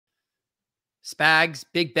Spags,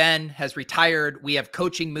 Big Ben has retired. We have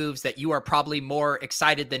coaching moves that you are probably more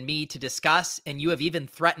excited than me to discuss, and you have even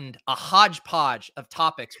threatened a hodgepodge of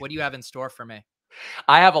topics. What do you have in store for me?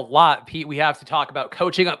 I have a lot, Pete. We have to talk about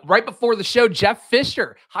coaching. Right before the show, Jeff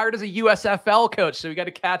Fisher hired as a USFL coach. So we got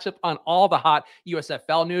to catch up on all the hot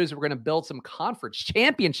USFL news. We're going to build some conference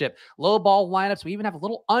championship low ball lineups. We even have a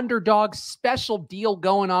little underdog special deal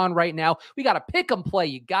going on right now. We got to pick 'em play.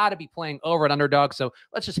 You got to be playing over at underdog. So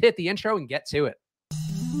let's just hit the intro and get to it.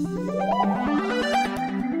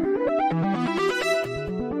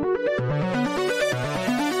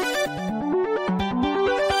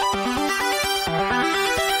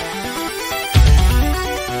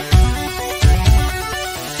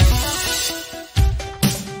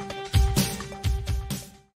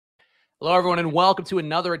 Hello, everyone, and welcome to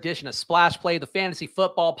another edition of Splash Play, the fantasy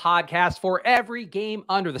football podcast for every game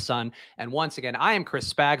under the sun. And once again, I am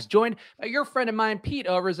Chris Spags, joined by your friend of mine, Pete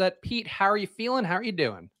Overzet. Pete, how are you feeling? How are you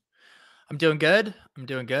doing? I'm doing good.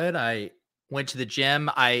 I went to the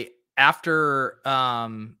gym. After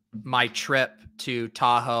my trip to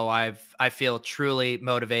Tahoe, I feel truly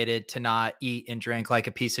motivated to not eat and drink like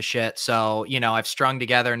a piece of shit. So, I've strung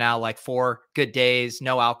together now like 4 good days,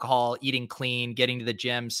 no alcohol, eating clean, getting to the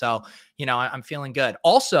gym. So, I'm feeling good.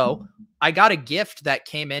 Also, I got a gift that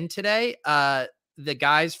came in today. The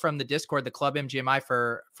guys from the Discord, the Club MGMI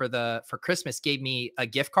for Christmas gave me a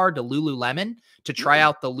gift card to Lululemon to try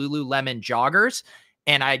out the Lululemon joggers.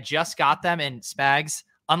 And I just got them, and Spags,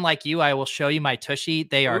 unlike you, I will show you my tushy.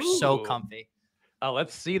 They are so comfy. Oh,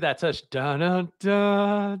 let's see that tush. Da, da,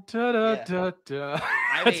 da, da, da, da, da.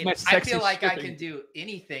 I feel like I can do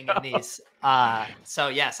anything in these. So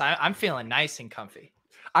yes, I'm feeling nice and comfy.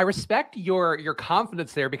 I respect your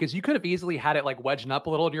confidence there, because you could have easily had it like wedging up a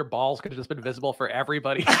little, and your balls could have just been visible for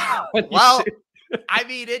everybody. Well, I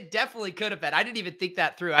mean, it definitely could have been. I didn't even think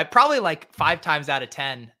that through. I probably like 5 times out of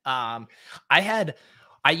 10. When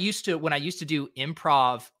I used to do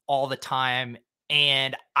improv all the time,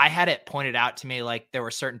 and I had it pointed out to me, like there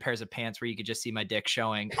were certain pairs of pants where you could just see my dick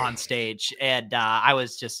showing on stage. And I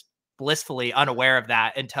was just blissfully unaware of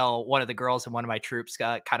that until one of the girls in one of my troops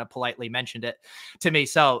kind of politely mentioned it to me.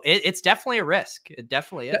 So it's definitely a risk. It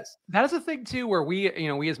definitely is. That is a thing too, where we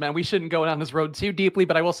as men, we shouldn't go down this road too deeply,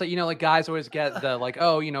 but I will say, like guys always get the like,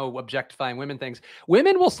 oh, objectifying women things.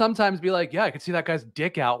 Women will sometimes be like, yeah, I could see that guy's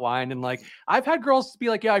dick outline. And like, I've had girls be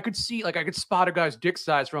like, yeah, I could spot a guy's dick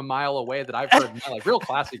size from a mile away. That I've heard, like real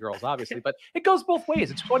classy girls, obviously, but it goes both ways.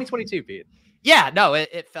 It's 2022, Pete. Yeah, no,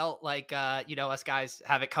 it felt like, us guys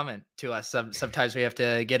have it coming to us. Sometimes we have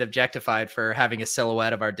to get objectified for having a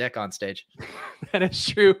silhouette of our dick on stage. That is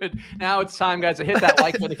true. And now it's time, guys, to hit that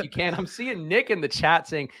like button if you can. I'm seeing Nick in the chat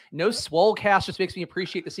saying, no Swolecast just makes me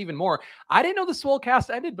appreciate this even more. I didn't know the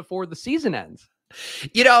Swolecast ended before the season ends.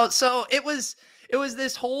 So it was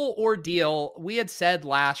this whole ordeal. We had said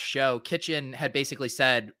last show, Kitchen had basically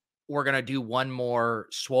said, we're going to do one more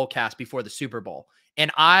Swolecast before the Super Bowl. And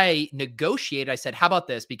I negotiated. I said, how about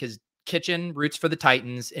this? Because Kitchen roots for the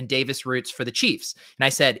Titans and Davis roots for the Chiefs. And I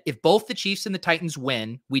said, if both the Chiefs and the Titans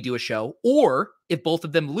win, we do a show. Or if both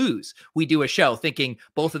of them lose, we do a show, thinking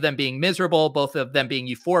both of them being miserable, both of them being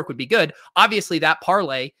euphoric would be good. Obviously, that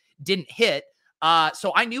parlay didn't hit.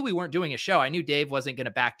 So I knew we weren't doing a show. I knew Dave wasn't going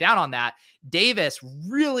to back down on that. Davis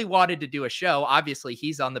really wanted to do a show. Obviously,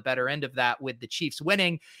 he's on the better end of that with the Chiefs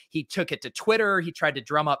winning. He took it to Twitter. He tried to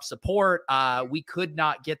drum up support. We could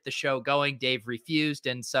not get the show going. Dave refused.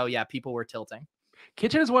 And so, yeah, people were tilting.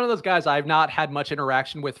 Kitchen is one of those guys I've not had much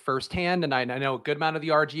interaction with firsthand, and I know a good amount of the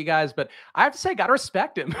RG guys, but I have to say, got to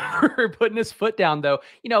respect him for putting his foot down, though.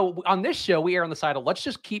 On this show, we are on the side of let's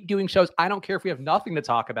just keep doing shows. I don't care if we have nothing to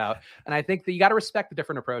talk about, and I think that you got to respect the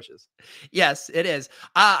different approaches. Yes, it is.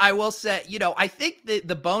 I will say, I think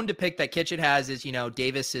the bone to pick that Kitchen has is,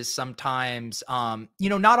 Davis is sometimes,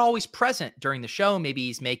 not always present during the show. Maybe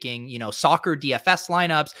he's making, soccer DFS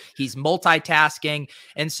lineups. He's multitasking,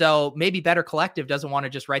 and so maybe Better Collective doesn't want to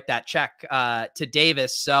just write that check to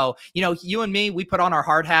Davis. So, you and me, we put on our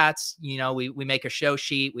hard hats, we make a show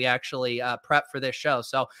sheet. We actually prep for this show.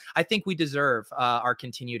 So I think we deserve our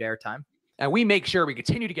continued airtime. And we make sure we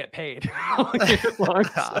continue to get paid.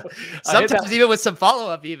 Sometimes even with some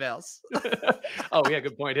follow-up emails. Oh, yeah,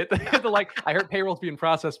 good point. Hit the like. I heard payroll's being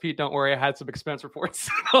processed, Pete. Don't worry. I had some expense reports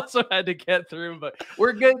also had to get through, but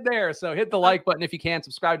we're good there. So hit the like button if you can.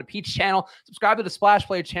 Subscribe to Pete's channel. Subscribe to the Splash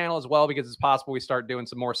Play channel as well, because it's possible we start doing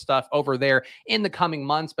some more stuff over there in the coming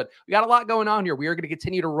months. But we got a lot going on here. We are going to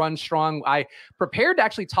continue to run strong. I prepared to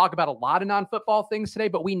actually talk about a lot of non-football things today,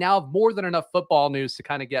 but we now have more than enough football news to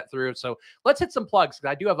kind of get through. So let's hit some plugs,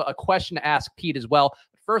 because I do have a question to ask Pete as well.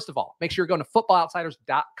 first of all, make sure you're going to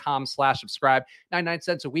footballoutsiders.com/subscribe. 99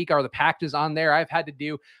 cents a week are the packages on there I've had to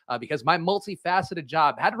do because my multifaceted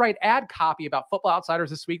job had to write ad copy about Football Outsiders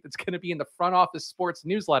this week. That's going to be in the front office sports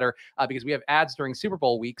newsletter because we have ads during Super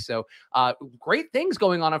Bowl week. So great things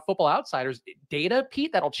going on Football Outsiders. Data,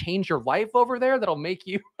 Pete, that'll change your life over there. That'll make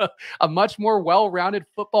you a much more well-rounded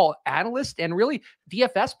football analyst and really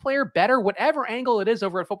DFS player, better, whatever angle it is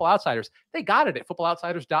over at Football Outsiders. They got it at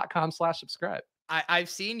footballoutsiders.com/subscribe. I've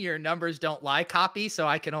seen your numbers don't lie copy, so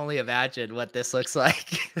I can only imagine what this looks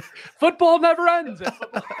like. Football never ends at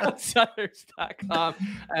footballoutsiders.com.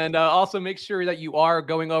 And also make sure that you are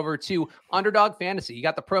going over to Underdog Fantasy. You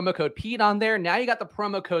got the promo code Pete on there. Now you got the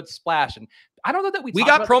promo code Splash. And I don't know that we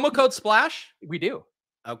got promo code Splash? We do.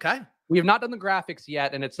 Okay. We have not done the graphics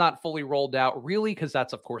yet, and it's not fully rolled out, really, because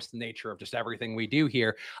that's, of course, the nature of just everything we do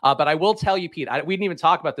here. But I will tell you, Pete, we didn't even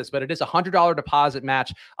talk about this, but it is a $100 deposit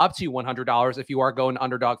match up to $100 if you are going to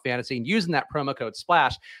Underdog Fantasy and using that promo code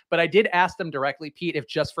Splash. But I did ask them directly, Pete, if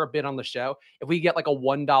just for a bit on the show, if we get like a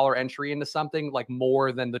 $1 entry into something like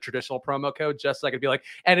more than the traditional promo code, just so I could be like,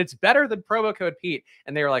 and it's better than promo code Pete.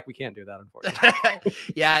 And they were like, we can't do that, unfortunately.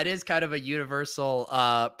 Yeah, it is kind of a universal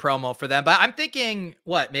promo for them. But I'm thinking,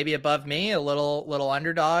 maybe above me, a little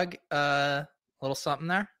underdog, little something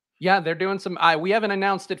there. Yeah, they're doing some, we haven't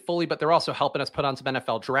announced it fully, but they're also helping us put on some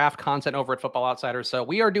NFL draft content over at Football Outsiders. So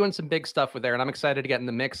we are doing some big stuff with there, and I'm excited to get in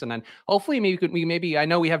the mix. And then hopefully maybe I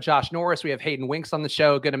know we have Josh Norris, we have Hayden Winks on the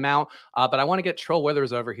show, a good amount, but I want to get Trill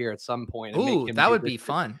Withers over here at some point. Ooh, that would be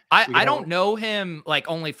fun. I don't know him like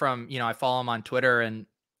only from, I follow him on Twitter and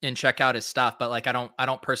check out his stuff, but like, I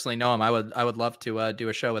don't personally know him. I would love to do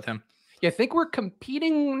a show with him. Yeah, I think we're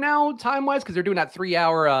competing now time-wise because they're doing that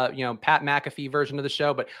 3-hour, Pat McAfee version of the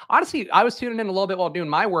show. But honestly, I was tuning in a little bit while doing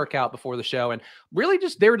my workout before the show, and really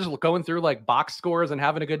they were just going through like box scores and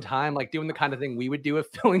having a good time, like doing the kind of thing we would do if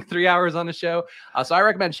filling 3 hours on the show. So I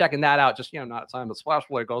recommend checking that out. Just, not time the Splash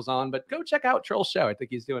Boy goes on, but go check out Trill's show. I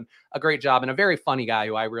think he's doing a great job and a very funny guy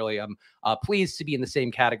who I really am pleased to be in the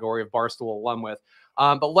same category of Barstool alum with.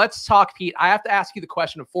 But let's talk, Pete. I have to ask you the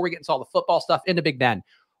question before we get into all the football stuff into Big Ben.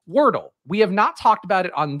 Wordle. We have not talked about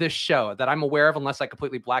it on this show that I'm aware of, unless I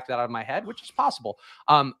completely blacked that out of my head, which is possible.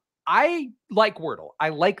 I like Wordle. I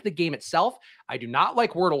like the game itself. I do not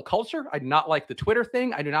like Wordle culture. I do not like the Twitter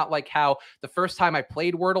thing. I do not like how the first time I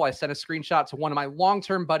played Wordle, I sent a screenshot to one of my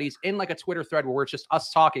long-term buddies in like a Twitter thread where it's just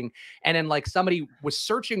us talking. And then like somebody was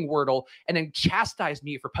searching Wordle and then chastised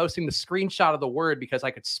me for posting the screenshot of the word because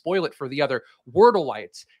I could spoil it for the other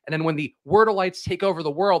Wordleites. And then when the Wordleites take over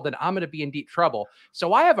the world, then I'm going to be in deep trouble.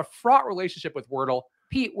 So I have a fraught relationship with Wordle.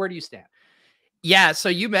 Pete, where do you stand? Yeah, so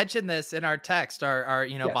you mentioned this in our text, our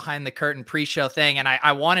yes, behind the curtain pre-show thing, and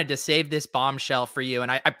I wanted to save this bombshell for you,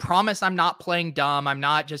 and I promise I'm not playing dumb. I'm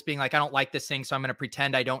not just being like, I don't like this thing, so I'm going to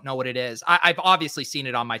pretend I don't know what it is. I've obviously seen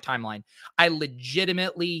it on my timeline. I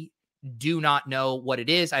legitimately do not know what it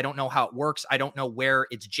is. I don't know how it works. I don't know where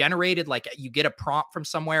it's generated. Like you get a prompt from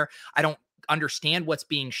somewhere. I don't understand what's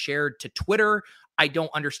being shared to Twitter. I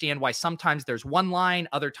don't understand why sometimes there's one line,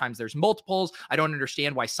 other times there's multiples. I don't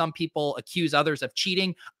understand why some people accuse others of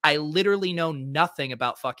cheating. I literally know nothing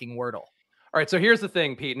about fucking Wordle. All right, so here's the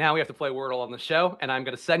thing, Pete. Now we have to play Wordle on the show, and I'm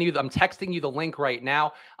texting you the link right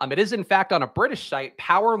now. It is, in fact, on a British site.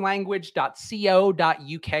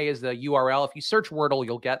 Powerlanguage.co.uk is the URL. If you search Wordle,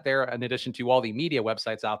 you'll get there, in addition to all the media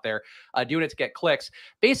websites out there doing it to get clicks.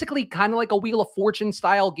 Basically, kind of like a Wheel of Fortune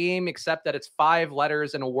style game, except that it's 5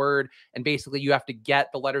 letters in a word, and basically you have to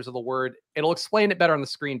get the letters of the word. It'll explain it better on the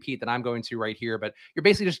screen, Pete, than I'm going to right here, but you're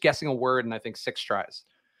basically just guessing a word in, I think, 6 tries.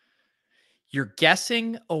 You're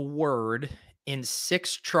guessing a word in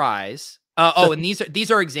 6 tries. And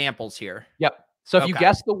these are examples here. Yep. So if you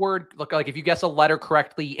guess the word, like if you guess a letter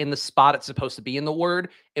correctly in the spot it's supposed to be in the word,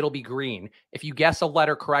 it'll be green. If you guess a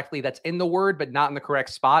letter correctly that's in the word but not in the correct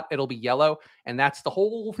spot, it'll be yellow. And that's the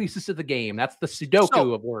whole thesis of the game. That's the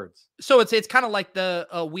Sudoku of words. So it's kind of like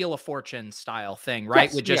the Wheel of Fortune style thing, right?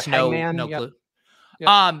 Yes, with just no clue.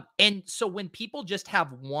 Yep. And so when people just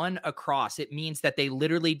have one across, it means that they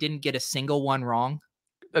literally didn't get a single one wrong.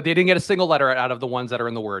 They didn't get a single letter out of the ones that are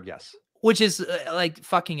in the word. Yes. Which is like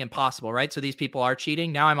fucking impossible, right? So these people are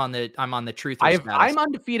cheating. Now I'm on the truth. I'm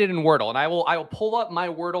undefeated in Wordle, and I will pull up my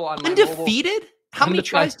Wordle on my undefeated. How many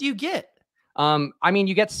tries do you get? I mean,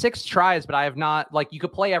 you get 6 tries, but I have not, like, you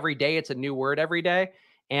could play every day. It's a new word every day.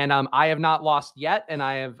 And I have not lost yet. And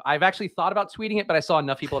I've actually thought about tweeting it, but I saw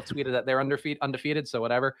enough people have tweeted that they're undefeated. So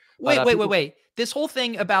whatever. Wait. This whole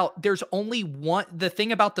thing about there's only one, the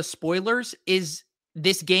thing about the spoilers is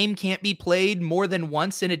this game can't be played more than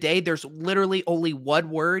once in a day. There's literally only one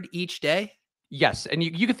word each day. Yes, and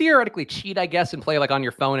you could theoretically cheat, I guess, and play like on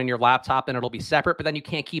your phone and your laptop, and it'll be separate. But then you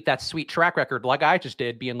can't keep that sweet track record like I just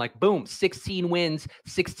did, being like, boom, 16 wins,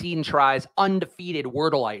 16 tries, undefeated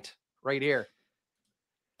Wordleite right here.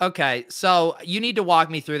 Okay, so you need to walk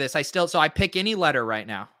me through this. So I pick any letter right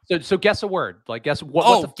now. So guess a word. Like what's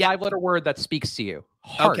a 5-letter word that speaks to you?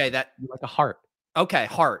 Heart. Okay, like a heart. Okay,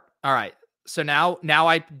 heart. All right. So now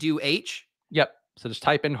I do H. Yep. So just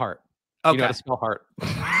type in heart. Okay. You know how to spell heart.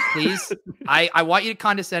 Please. I want you to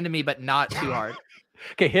condescend to me, but not too hard.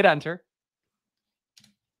 Okay, hit enter.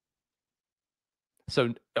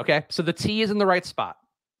 So the T is in the right spot.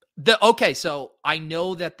 So I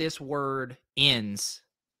know that this word ends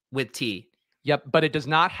with T. Yep, but it does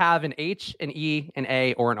not have an H, an E, an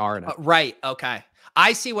A, or an R in it. Right. Okay.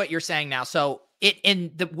 I see what you're saying now. So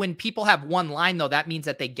when people have one line though, that means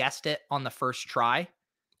that they guessed it on the first try.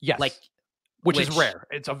 Yes. Which is rare.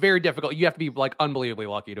 It's a very difficult. You have to be like unbelievably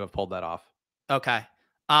lucky to have pulled that off. Okay.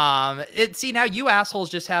 See, now you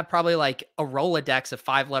assholes just have probably like a Rolodex of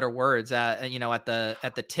 5-letter words at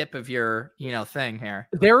the tip of your, thing here.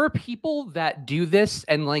 There are people that do this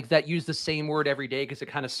and like that use the same word every day because it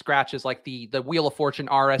kind of scratches like the Wheel of Fortune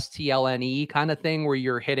RSTLNE kind of thing where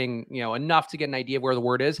you're hitting, enough to get an idea of where the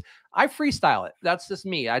word is. I freestyle it. That's just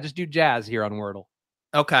me. I just do jazz here on Wordle.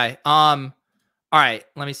 Okay. All right,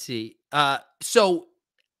 let me see. So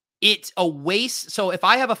it's a waste. So if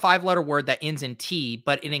I have a 5-letter word that ends in T,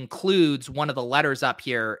 but it includes one of the letters up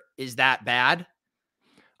here, is that bad?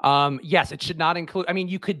 Yes, it should not include. I mean,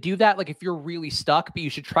 you could do that like if you're really stuck, but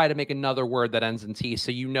you should try to make another word that ends in T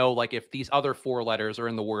so like if these other 4 letters are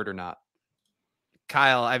in the word or not.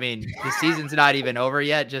 Kyle, I mean, the season's not even over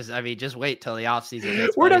yet. Just wait till the offseason.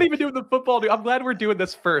 We're not even doing the football. Dude. I'm glad we're doing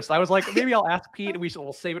this first. I was like, maybe I'll ask Pete and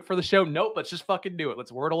we'll save it for the show. Nope, let's just fucking do it.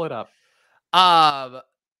 Let's Wordle it up.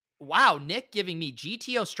 Wow, Nick giving me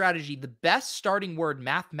GTO strategy. The best starting word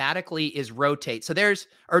mathematically is rotate. So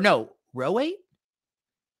roate?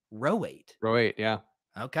 Roate, yeah.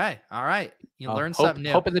 Okay, all right. You learn something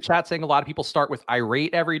new. Hope in the chat saying a lot of people start with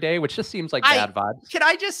irate every day, which just seems like bad vibes. Can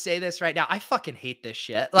I just say this right now? I fucking hate this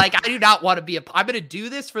shit. Like, I do not want to I'm going to do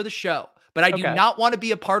this for the show, but I do not want to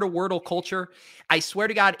be a part of Wordle culture. I swear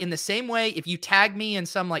to God, in the same way, if you tag me in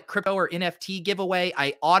some like crypto or NFT giveaway,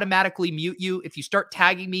 I automatically mute you. If you start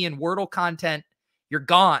tagging me in Wordle content, you're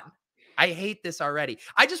gone. I hate this already.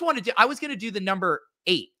 I was going to do the number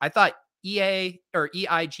 8. I thought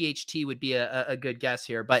EIGHT would be a good guess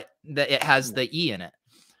here, but it has the E in it.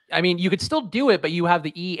 I mean, you could still do it, but you have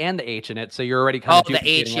the E and the H in it, so you're already kind of the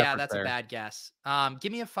H. Yeah, that's a bad guess.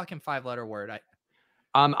 Give me a fucking 5-letter word.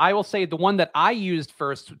 I will say the one that I used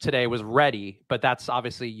first today was ready, but that's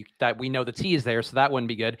obviously that we know the T is there, so that wouldn't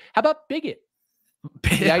be good. How about bigot?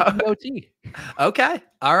 B-I-G-O-T. Okay.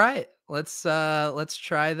 All right. Let's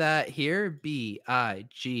try that here.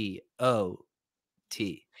 B-I-G-O-T.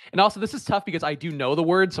 And also, this is tough because I do know the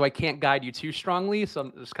word, so I can't guide you too strongly. So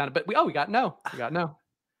I'm just kind of, we got no. We got no.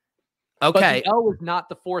 Okay. But the O is not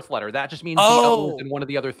the 4th letter. That just means the O is in one of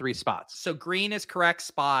the other 3 spots. So green is correct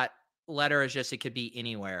spot. Letter is just, it could be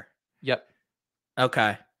anywhere. Yep.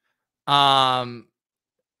 Okay. I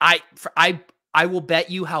will bet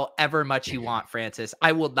you however much you want, Francis.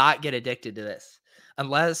 I will not get addicted to this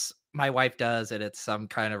unless my wife does, and it's some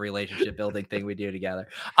kind of relationship building thing we do together.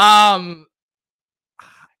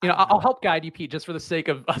 I'll help guide you, Pete, just for the sake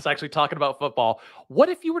of us actually talking about football. What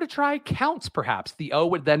if you were to try counts, perhaps? The O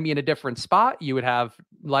would then be in a different spot. You would have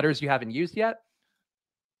letters you haven't used yet.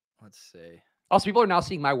 Let's see. Also, people are now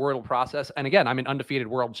seeing my Wordle process. And again, I'm an undefeated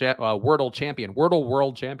Wordle champion. Wordle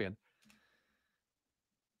world champion.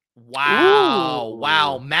 Wow. Ooh.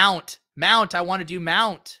 Wow. Mount. I want to do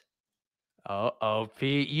Mount. Uh-oh,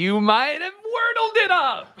 Pete. You might have Wordled it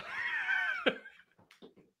up.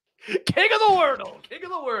 King of the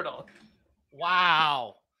Wordle.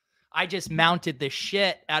 Wow. I just mounted the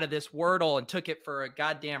shit out of this Wordle and took it for a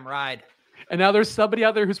goddamn ride. And now there's somebody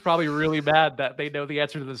out there who's probably really mad that they know the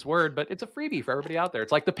answer to this word, but it's a freebie for everybody out there.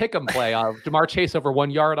 It's like the pick'em play of Jamar Chase over 1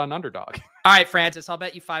 yard on underdog. All right, Francis, I'll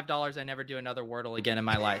bet you $5 I never do another Wordle again in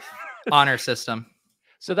my life. Honor system.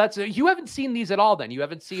 So that's you haven't seen these at all then. You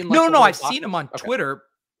haven't seen No, I've seen them on Twitter.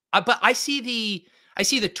 But I see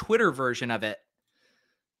the Twitter version of it.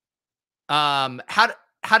 How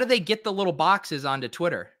do they get the little boxes onto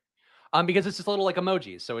Twitter? Because it's just little like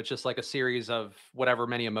emojis. So it's just like a series of whatever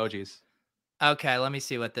many emojis. Okay, let me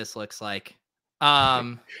see what this looks like.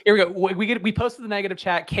 Here we go. We posted the negative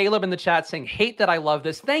chat. Caleb in the chat saying, "Hate that I love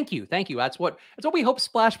this." Thank you. That's what we hope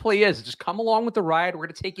Splash Play is. Just come along with the ride. We're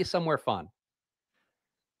gonna take you somewhere fun.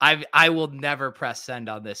 I will never press send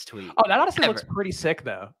on this tweet. Oh, that honestly looks pretty sick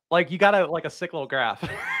though. Like you got a sick little graph.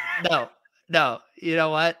 No, you know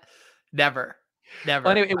what? Never. Well,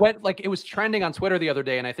 anyway, it was trending on Twitter the other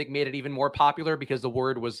day, and I think made it even more popular because the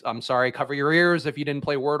word was, I'm sorry, cover your ears if you didn't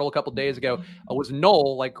play Wordle a couple days ago. It was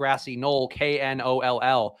knoll, like grassy knoll,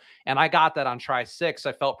 Knoll. And I got that on try 6.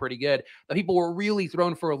 I felt pretty good. The people were really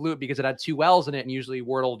thrown for a loop because it had 2 L's in it, and usually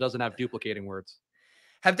Wordle doesn't have duplicating words.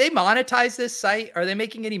 Have they monetized this site? Are they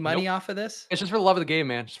making any money off of this? It's just for the love of the game,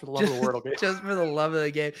 man. Just for the love of the Wordle game. Just for the love of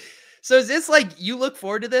the game. So is this like you look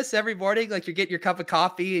forward to this every morning? Like you're getting your cup of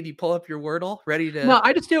coffee and you pull up your Wordle ready to. No,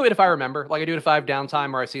 I just do it if I remember. Like I do it if I have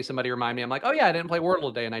downtime or I see somebody remind me. I'm like, oh yeah, I didn't play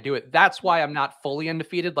Wordle today, and I do it. That's why I'm not fully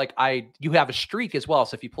undefeated. Like you have a streak as well.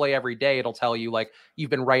 So if you play every day, it'll tell you like you've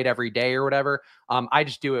been right every day or whatever. I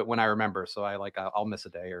just do it when I remember. So I'll miss a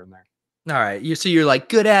day here and there. All right. You're like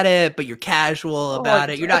good at it, but you're casual about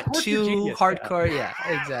it. You're not too hardcore. Yeah,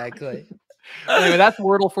 exactly. Anyway, that's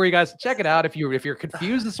Wordle for you guys. Check it out. If you're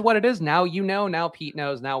confused as to what it is, now you know. Now Pete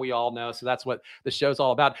knows. Now we all know. So that's what the show's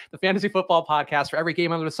all about. The fantasy football podcast for every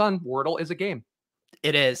game under the sun. Wordle is a game.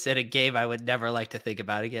 It is. And a game I would never like to think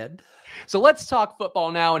about again. So let's talk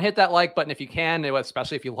football now and hit that like button if you can,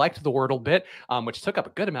 especially if you liked the Wordle bit, which took up a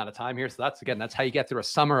good amount of time here. So that's how you get through a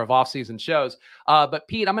summer of off-season shows. But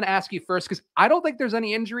Pete, I'm going to ask you first because I don't think there's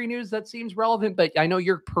any injury news that seems relevant, but I know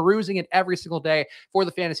you're perusing it every single day for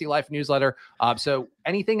the Fantasy Life newsletter. So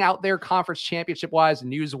anything out there conference championship wise,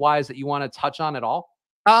 news wise that you want to touch on at all?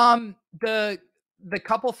 The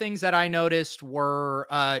couple things that I noticed were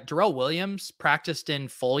Darrell Williams practiced in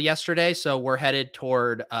full yesterday. So we're headed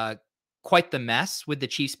toward quite the mess with the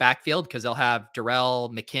Chiefs backfield because they'll have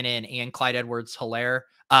Darrell, McKinnon, and Clyde Edwards-Helaire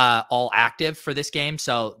all active for this game.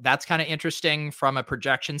 So that's kind of interesting from a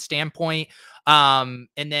projection standpoint. And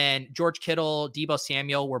then George Kittle, Deebo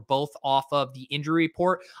Samuel were both off of the injury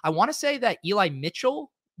report. I want to say that Eli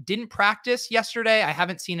Mitchell didn't practice yesterday. I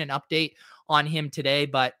haven't seen an update on him today,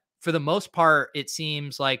 but for the most part, it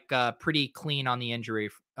seems like pretty clean on the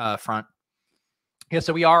injury front. Yeah,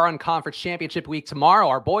 so we are on conference championship week tomorrow.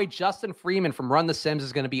 Our boy Justin Freeman from Run the Sims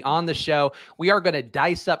is going to be on the show. We are going to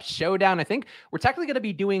dice up Showdown. I think we're technically going to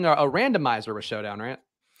be doing a randomizer with Showdown, right?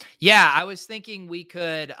 Yeah, I was thinking we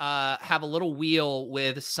could have a little wheel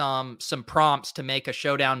with some prompts to make a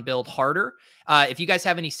Showdown build harder. If you guys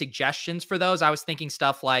have any suggestions for those, I was thinking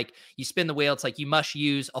stuff like you spin the wheel. It's like you must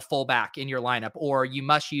use a fullback in your lineup, or you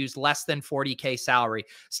must use less than 40K salary,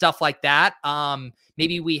 stuff like that.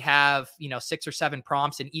 Maybe we have, 6 or 7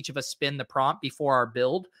 prompts and each of us spin the prompt before our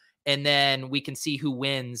build, and then we can see who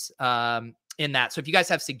wins in that. So if you guys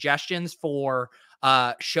have suggestions for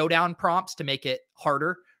Showdown prompts to make it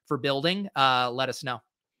harder for building, let us know.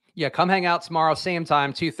 Yeah, come hang out tomorrow, same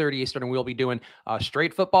time, 2:30 Eastern, and we'll be doing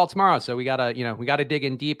straight football tomorrow. So we gotta dig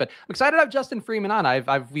in deep. But I'm excited to have Justin Freeman on.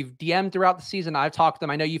 We've DM'd throughout the season. I've talked to him.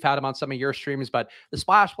 I know you've had him on some of your streams, but the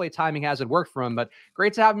splash play timing hasn't worked for him. But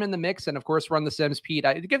great to have him in the mix, and of course, Run the Sims, Pete.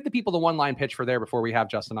 Give the people the one-line pitch for there before we have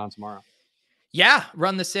Justin on tomorrow. Yeah,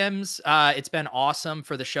 Run the Sims. It's been awesome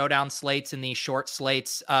for the Showdown slates and these short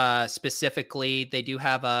slates specifically. They do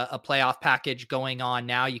have a playoff package going on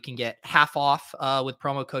now. You can get half off with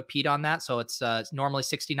promo code Pete on that. So it's normally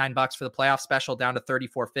 $69 for the playoff special, down to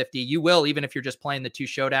 $34.50. You will, even if you're just playing the 2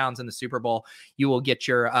 Showdowns in the Super Bowl, you will get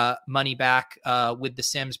your money back with the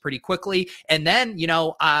Sims pretty quickly. And then,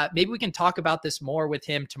 maybe we can talk about this more with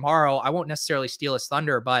him tomorrow. I won't necessarily steal his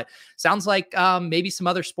thunder, but sounds like maybe some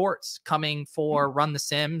other sports coming for Run the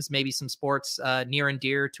Sims, maybe some sports near and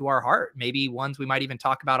dear to our heart, maybe ones we might even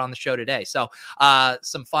talk about on the show today. So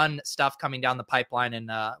some fun stuff coming down the pipeline,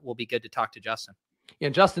 and we'll be good to talk to Justin. Yeah,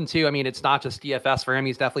 Justin too. I mean, it's not just DFS for him.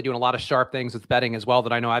 He's definitely doing a lot of sharp things with betting as well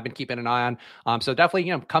that I know I've been keeping an eye on. So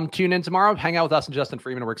definitely, come tune in tomorrow, hang out with us and Justin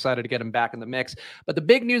Freeman. We're excited to get him back in the mix. But the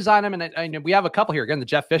big news item, and I know we have a couple here, again, the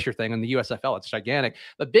Jeff Fisher thing in the USFL, it's gigantic.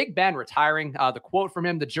 But Big Ben retiring, the quote from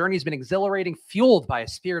him, "The journey's been exhilarating, fueled by a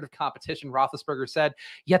spirit of competition," Roethlisberger said.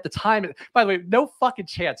 Yet the time, by the way, no fucking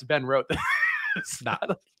chance Ben wrote this.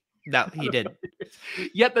 No, he did.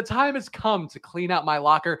 Yet the time has come to clean out my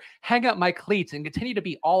locker, hang up my cleats, and continue to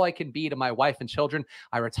be all I can be to my wife and children.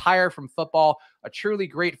 I retire from football, a truly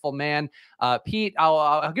grateful man. Pete,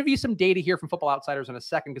 I'll give you some data here from Football Outsiders in a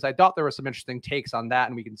second, because I thought there were some interesting takes on that,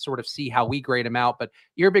 and we can sort of see how we grade him out. But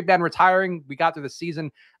you're Big Ben retiring. We got through the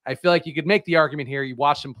season. I feel like you could make the argument here. You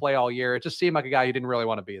watched him play all year. It just seemed like a guy who didn't really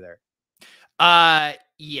want to be there.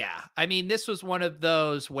 Yeah. I mean, this was one of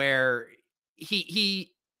those where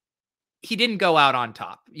he he didn't go out on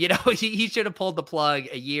top. He should have pulled the plug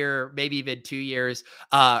a year, maybe even 2 years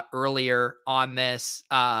earlier on this.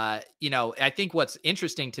 I think what's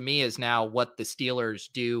interesting to me is now what the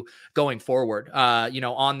Steelers do going forward.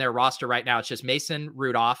 On their roster right now, it's just Mason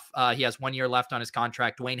Rudolph. He has 1 year left on his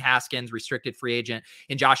contract. Dwayne Haskins, restricted free agent,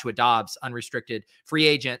 and Joshua Dobbs, unrestricted free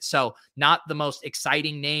agent. So not the most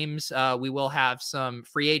exciting names. We will have some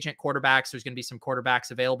free agent quarterbacks. There's going to be some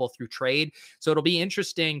quarterbacks available through trade. So it'll be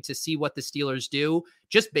interesting to see what the Steelers do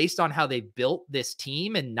just based on how they built this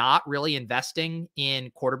team and not really investing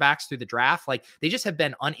in quarterbacks through the draft. Like, they just have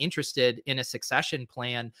been uninterested in a succession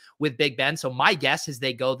plan with Big Ben. So my guess is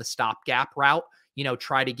they go the stopgap route,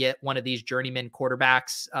 try to get one of these journeyman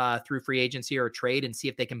quarterbacks through free agency or trade and see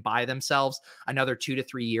if they can buy themselves another 2 to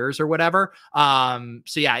 3 years or whatever.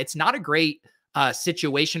 So yeah, it's not a great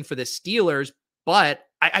situation for the Steelers, but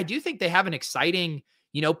I do think they have an exciting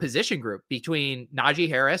position group between Najee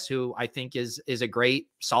Harris, who I think is a great,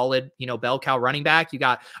 solid, bell cow running back. You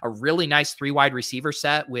got a really nice 3 wide receiver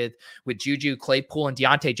set with Juju, Claypool, and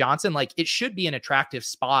Deontay Johnson. Like, it should be an attractive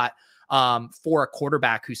spot for a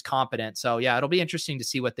quarterback who's competent. So yeah, it'll be interesting to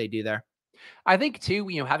see what they do there. I think too,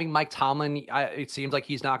 having Mike Tomlin, it seems like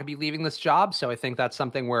he's not going to be leaving this job. So I think that's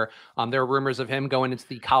something where there are rumors of him going into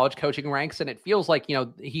the college coaching ranks. And it feels like,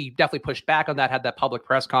 he definitely pushed back on that, had that public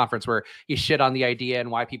press conference where he shit on the idea and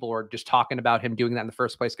why people were just talking about him doing that in the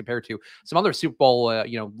first place compared to some other Super Bowl,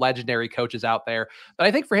 legendary coaches out there. But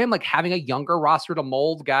I think for him, like, having a younger roster to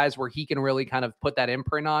mold guys where he can really kind of put that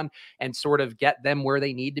imprint on and sort of get them where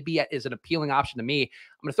they need to be is an appealing option to me.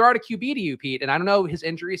 I'm going to throw out a QB to you, Pete. And I don't know his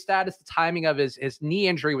injury status. The timing of his knee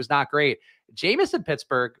injury was not great. Jameis in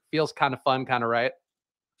Pittsburgh feels kind of fun, kind of right.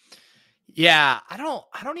 Yeah, I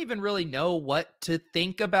don't even really know what to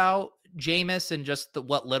think about Jameis and just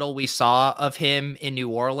what little we saw of him in New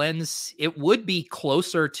Orleans. It would be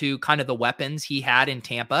closer to kind of the weapons he had in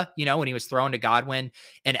Tampa, when he was throwing to Godwin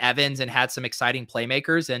and Evans and had some exciting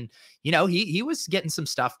playmakers. And, he was getting some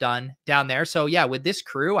stuff done down there. So yeah, with this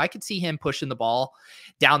crew, I could see him pushing the ball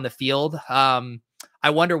down the field. I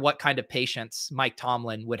wonder what kind of patience Mike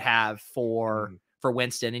Tomlin would have for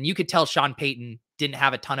Winston. And you could tell Sean Payton didn't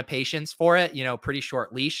have a ton of patience for it, pretty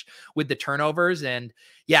short leash with the turnovers. And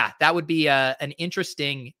yeah, that would be an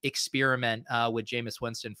interesting experiment with Jameis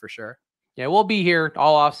Winston for sure. Yeah, we'll be here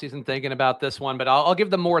all offseason thinking about this one, but I'll give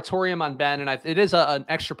the moratorium on Ben. And it is an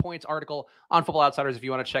extra points article on Football Outsiders if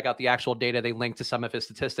you want to check out the actual data. They link to some of his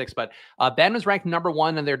statistics, but Ben was ranked number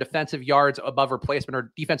 1 in their defensive yards above replacement,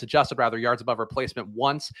 or defense adjusted rather, yards above replacement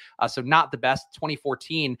once. So not the best.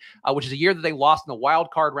 2014, which is a year that they lost in the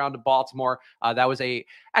wild card round to Baltimore. That was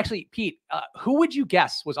actually, Pete, who would you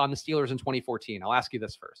guess was on the Steelers in 2014? I'll ask you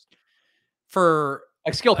this first. For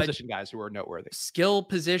like skill position guys who are noteworthy. Skill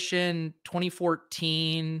position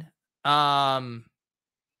 2014. Man,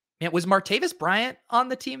 was Martavis Bryant on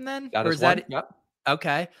the team then? That is one. Yep.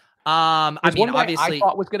 Okay. I mean, obviously, I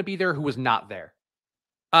thought was going to be there who was not there.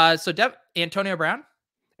 So Antonio Brown.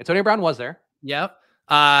 Antonio Brown was there. Yep.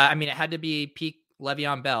 I mean, it had to be peak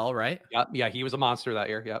Le'Veon Bell, right? Yep. Yeah, he was a monster that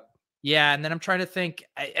year. Yep. Yeah, and then I'm trying to think.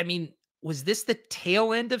 I mean, was this the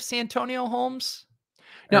tail end of Santonio Holmes?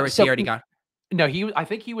 No, or was he already gone? No, I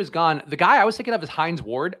think he was gone. The guy I was thinking of is Hines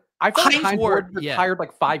Ward. I thought Hines Ward retired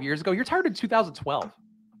like 5 years ago. You're retired in 2012.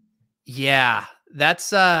 Yeah,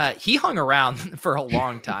 that's he hung around for a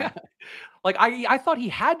long time. Yeah. Like I thought he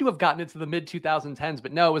had to have gotten into the mid 2010s,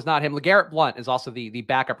 but no, it was not him. LeGarrette Blount is also the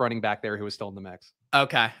backup running back there who was still in the mix.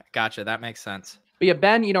 Okay, gotcha. That makes sense. But yeah,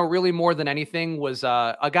 Ben, really more than anything was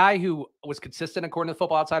a guy who was consistent according to the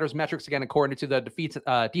Football Outsiders metrics. Again, according to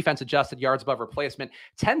the defense adjusted yards above replacement,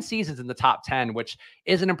 10 seasons in the top 10, which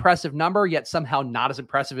is an impressive number, yet somehow not as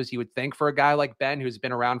impressive as you would think for a guy like Ben, who's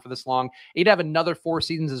been around for this long. He'd have another 4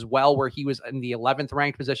 seasons as well, where he was in the 11th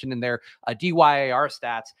ranked position in their DYAR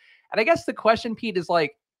stats. And I guess the question, Pete, is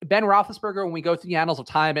like, Ben Roethlisberger, when we go through the annals of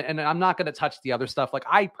time, and I'm not going to touch the other stuff. Like,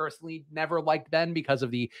 I personally never liked Ben because of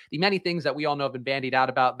the many things that we all know have been bandied out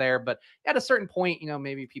about there. But at a certain point,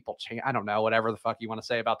 maybe people change. I don't know, whatever the fuck you want to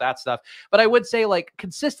say about that stuff. But I would say, like,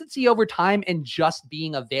 consistency over time and just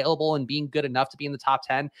being available and being good enough to be in the top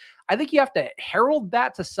 10. I think you have to herald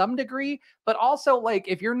that to some degree, but also, like,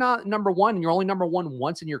 if you're not number 1 and you're only number 1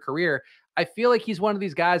 once in your career, I feel like he's one of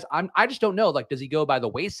these guys. I just don't know. Like, does he go by the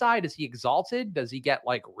wayside? Is he exalted? Does he get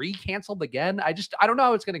like re-canceled again? I don't know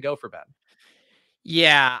how it's going to go for Ben.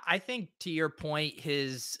 Yeah, I think to your point,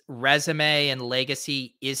 his resume and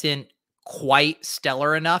legacy isn't quite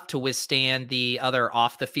stellar enough to withstand the other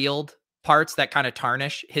off the field parts that kind of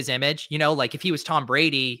tarnish his image. Like if he was Tom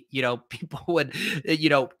Brady, people would,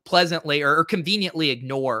 pleasantly or conveniently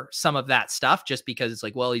ignore some of that stuff just because it's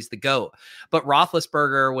like, well, he's the GOAT. But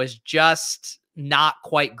Roethlisberger was just not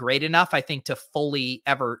quite great enough, I think, to fully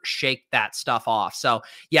ever shake that stuff off. So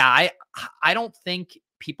yeah, I don't think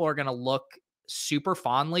people are going to look super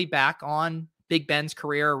fondly back on Big Ben's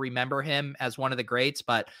career, remember him as one of the greats,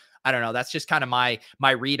 but I don't know. That's just kind of my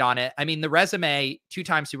read on it. I mean, the resume,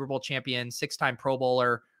 2-time Super Bowl champion, 6-time Pro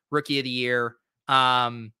Bowler, Rookie of the Year.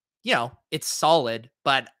 It's solid,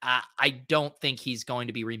 but I don't think he's going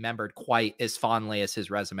to be remembered quite as fondly as his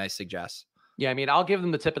resume suggests. Yeah, I mean, I'll give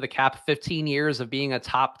them the tip of the cap. 15 years of being a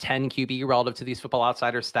top 10 QB relative to these Football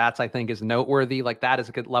Outsiders stats, I think, is noteworthy. Like, that is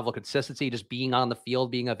a good level of consistency, just being on the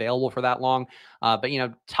field, being available for that long. But,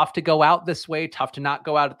 tough to go out this way, tough to not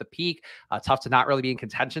go out at the peak, tough to not really be in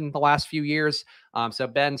contention the last few years. So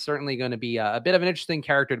Ben's certainly going to be a bit of an interesting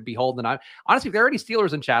character to behold. And honestly, if there are any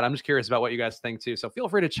Steelers in chat, I'm just curious about what you guys think too. So feel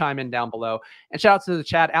free to chime in down below. And shout out to the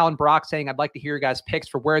chat, Alan Brock saying, I'd like to hear your guys' picks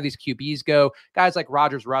for where these QBs go. Guys like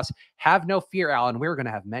Rodgers, Russ, have no fear, Alan. We're going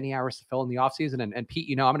to have many hours to fill in the offseason. And Pete,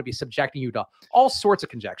 I'm going to be subjecting you to all sorts of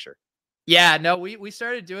conjecture. Yeah, no, we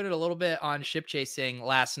started doing it a little bit on Ship Chasing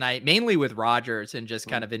last night, mainly with Rodgers and just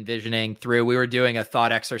kind of envisioning through. We were doing a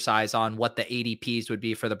thought exercise on what the ADPs would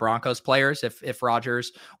be for the Broncos players if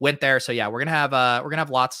Rodgers went there. So yeah, we're gonna have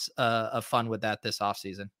lots of fun with that this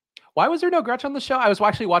offseason. Why was there no Gretsch on the show? I was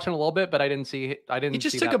actually watching a little bit, but I didn't see. He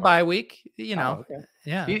just took a bye week. Oh, okay.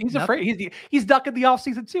 Yeah, he's afraid. He's ducking the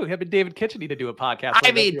offseason too. Him and David Kitchen need to do a podcast.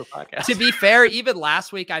 I mean, to be fair, even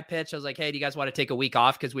last week I pitched. I was like, "Hey, do you guys want to take a week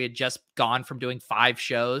off?" Because we had just gone from doing 5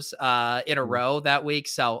 shows in a row that week.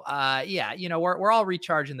 So yeah, we're all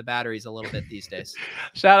recharging the batteries a little bit these days.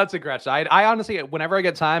 Shout out to Gretsch. I honestly, whenever I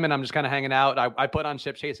get time and I'm just kind of hanging out, I put on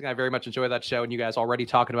Ship Chasing. I very much enjoy that show. And you guys already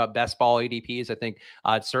talking about best ball ADPs. I think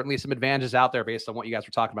certainly some advantages out there based on what you guys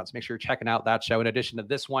were talking about. So make sure you're checking out that show in addition to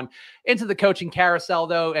this one. Into the coaching carousel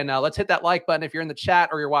though, and let's hit that like button if you're in the chat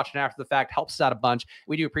or you're watching after the fact. Helps us out a bunch.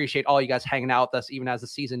 We do appreciate all you guys hanging out with us, even as the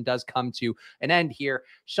season does come to an end here.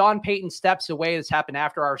 Sean Payton steps away. This happened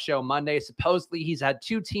after our show Monday. Supposedly, he's had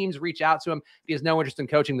 2 teams reach out to him. He has no interest in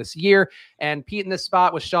coaching this year. And Pete, in this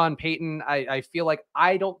spot with Sean Payton, I feel like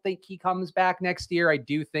I don't think he comes back next year. I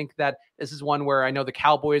do think that this is one where I know the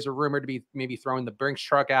Cowboys are rumored to be maybe throwing the Brinks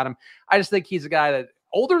truck at him. I just think he's a guy that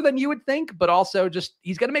older than you would think, but also just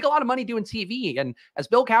he's going to make a lot of money doing TV. And as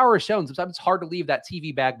Bill Cowher has shown, sometimes it's hard to leave that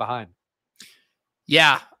TV bag behind.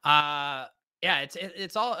 Yeah.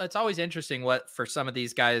 It's always interesting what for some of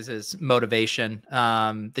these guys is motivation.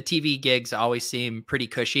 The TV gigs always seem pretty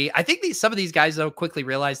cushy. I think some of these guys though quickly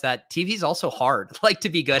realize that TV is also hard, like to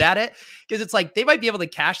be good at it, because it's like they might be able to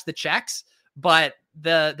cash the checks, but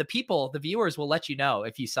the viewers will let you know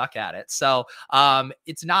if you suck at it. So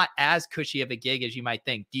it's not as cushy of a gig as you might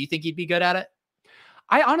think. Do you think he'd be good at it?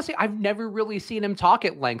 I've never really seen him talk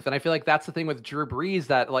at length. And I feel like that's the thing with Drew Brees,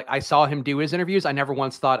 that like I saw him do his interviews. I never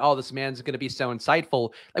once thought, oh, this man's going to be so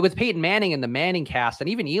insightful. Like with Peyton Manning and the Manning cast and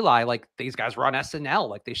even Eli, like these guys were on SNL.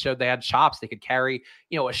 Like they showed they had chops. They could carry,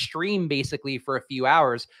 a stream basically for a few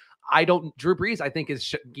hours. Drew Brees, I think,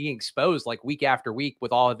 is being exposed like week after week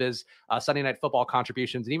with all of his Sunday Night Football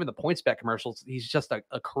contributions and even the PointsBet commercials. He's just a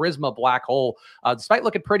charisma black hole, despite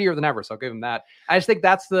looking prettier than ever. So I'll give him that. I just think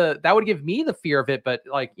that would give me the fear of it. But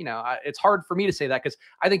it's hard for me to say that because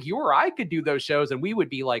I think you or I could do those shows and we would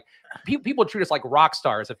be like, people treat us like rock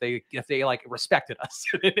stars if they like respected us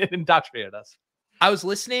and indoctrinated us. I was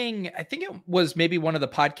listening, I think it was maybe one of the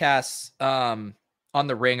podcasts, on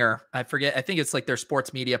the Ringer. I forget. I think it's like their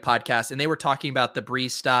sports media podcast. And they were talking about the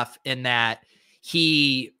Brees stuff in that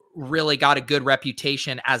he really got a good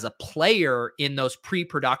reputation as a player in those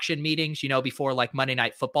pre-production meetings, before like Monday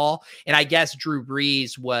Night Football. And I guess Drew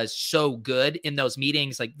Brees was so good in those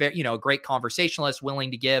meetings, like, a great conversationalist,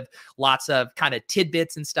 willing to give lots of kind of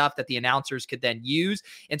tidbits and stuff that the announcers could then use.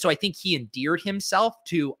 And so I think he endeared himself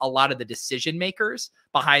to a lot of the decision makers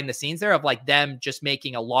behind the scenes there, of like them just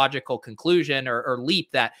making a logical conclusion or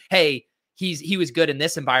leap that, hey, he was good in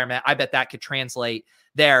this environment. I bet that could translate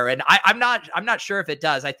there. And I'm not sure if it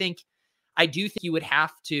does. I do think you would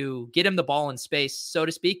have to get him the ball in space, so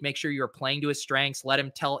to speak, make sure you're playing to his strengths, let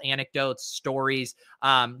him tell anecdotes, stories,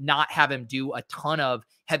 not have him do a ton of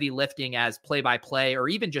heavy lifting as play-by-play or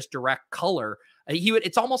even just direct color.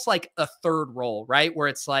 It's almost like a third role, right? Where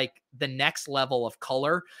it's like the next level of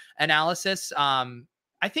color analysis.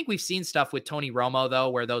 I think we've seen stuff with Tony Romo though,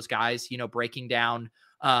 where those guys, breaking down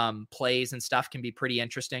plays and stuff can be pretty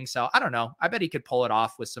interesting. So I don't know. I bet he could pull it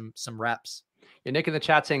off with some reps. Yeah, Nick in the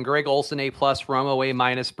chat saying Greg Olson A+, Romo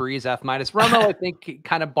A-, Breeze F-. Romo, I think,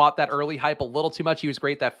 kind of bought that early hype a little too much. He was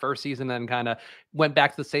great that first season, then kind of went back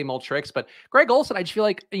to the same old tricks. But Greg Olson, I just feel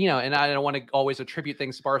like, and I don't want to always attribute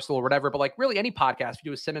things to Barstool or whatever, but like really any podcast, if you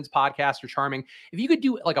do a Simmons podcast or Charming, if you could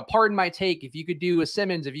do like a Pardon My Take, if you could do a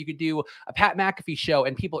Simmons, if you could do a Pat McAfee show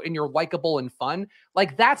and people and you're likable and fun,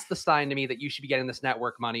 like that's the sign to me that you should be getting this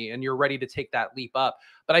network money and you're ready to take that leap up.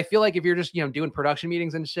 But I feel like if you're just, doing production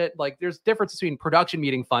meetings and shit, like there's difference between production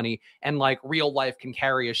meeting funny and like real life can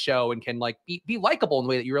carry a show and can like be likable in the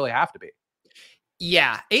way that you really have to be.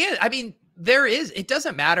 Yeah. And I mean, it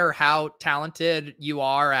doesn't matter how talented you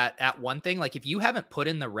are at one thing. Like if you haven't put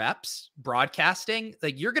in the reps broadcasting,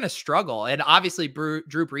 like you're going to struggle. And obviously Drew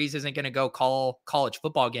Brees isn't going to go call college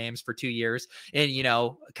football games for 2 years and,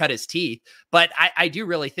 cut his teeth. But I do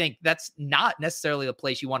really think that's not necessarily the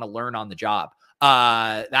place you want to learn on the job.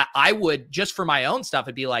 That I would, just for my own stuff,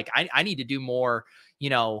 it'd be like, I need to do more,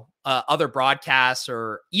 other broadcasts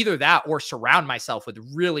or either that or surround myself with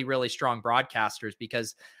really, really strong broadcasters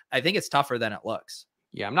because I think it's tougher than it looks.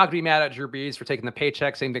 Yeah, I'm not going to be mad at Drew Brees for taking the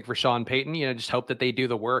paycheck. Same thing for Sean Payton. Just hope that they do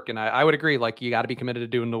the work. And I would agree, like, you got to be committed to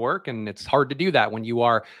doing the work. And it's hard to do that when you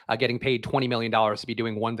are getting paid $20 million to be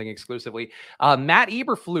doing one thing exclusively. Matt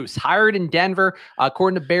Eberflus, hired in Denver.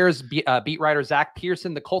 According to Bears beat writer Zach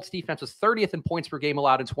Pearson, the Colts defense was 30th in points per game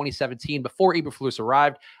allowed in 2017 before Eberflus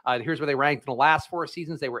arrived. Here's where they ranked in the last 4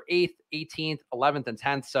 seasons. They were 8th, 18th, 11th, and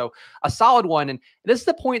 10th. So a solid one. And this is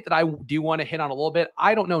the point that I do want to hit on a little bit.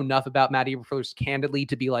 I don't know enough about Matt Eberflus, candidly,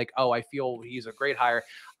 to be like, oh, I feel he's a great hire.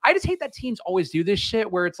 I just hate that teams always do this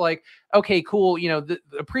shit where it's like, okay, cool. The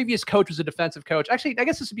previous coach was a defensive coach. Actually, I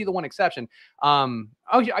guess this would be the one exception.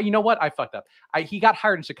 You know what? I fucked up. He got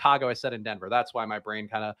hired in Chicago. I said in Denver. That's why my brain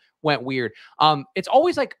kind of went weird. It's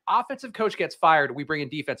always like offensive coach gets fired. We bring in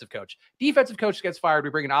defensive coach. Defensive coach gets fired. We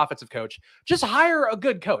bring in offensive coach. Just hire a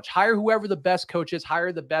good coach. Hire whoever the best coach is.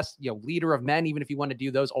 Hire the best, leader of men, even if you want to do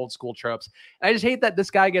those old school tropes. And I just hate that this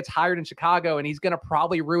guy gets hired in Chicago and he's going to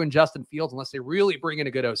probably ruin Justin Fields unless they really bring in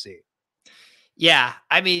a good OC. Yeah.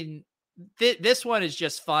 I mean, this one is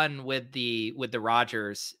just fun with the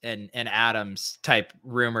Rodgers and Adams type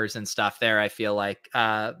rumors and stuff there, I feel like.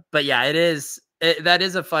 But yeah, that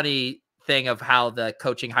is a funny thing of how the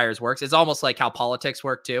coaching hires works. It's almost like how politics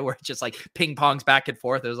work too, where it's just like ping pongs back and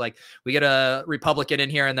forth. It was like, we get a Republican in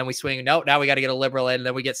here and then we swing. No, now we got to get a liberal in and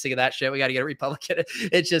then we get sick of that shit. We got to get a Republican.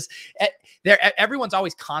 It's just everyone's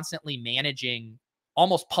always constantly managing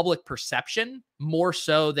almost public perception more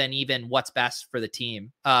so than even what's best for the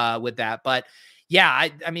team with that. But yeah,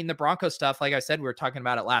 I mean, the Broncos stuff, like I said, we were talking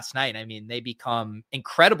about it last night. I mean, they become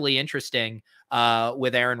incredibly interesting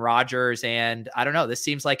with Aaron Rodgers. And I don't know, this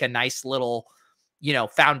seems like a nice little,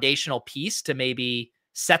 foundational piece to maybe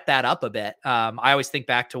set that up a bit. I always think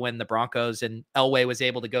back to when the Broncos and Elway was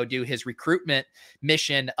able to go do his recruitment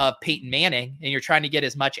mission of Peyton Manning, and you're trying to get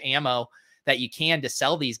as much ammo that you can to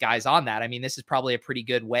sell these guys on that. I mean, this is probably a pretty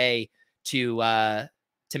good way to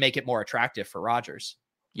make it more attractive for Rodgers.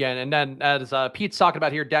 Yeah, and then as Pete's talking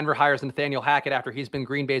about here, Denver hires Nathaniel Hackett after he's been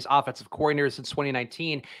Green Bay's offensive coordinator since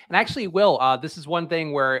 2019. And actually, this is one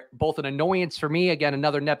thing where both an annoyance for me, again,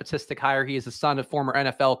 another nepotistic hire. He is the son of former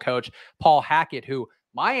NFL coach Paul Hackett, who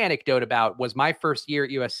my anecdote about was my first year at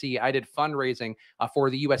USC. I did fundraising for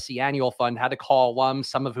the USC annual fund, had to call alums,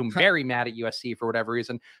 some of whom very mad at USC for whatever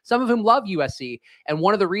reason, some of whom love USC. And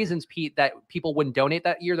one of the reasons, Pete, that people wouldn't donate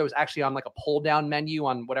that year, that was actually on like a pull down menu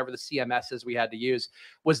on whatever the CMSs we had to use,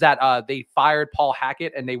 was that they fired Paul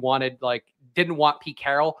Hackett and they didn't want Pete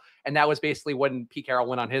Carroll. And that was basically when Pete Carroll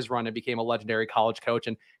went on his run and became a legendary college coach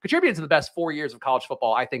and contributed to the best 4 years of college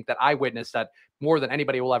football, I think, that I witnessed, that more than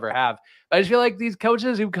anybody will ever have. But I just feel like these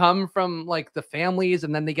coaches who come from like the families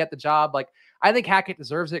and then they get the job, like I think Hackett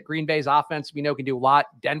deserves it. Green Bay's offense, we know, can do a lot.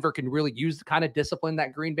 Denver can really use the kind of discipline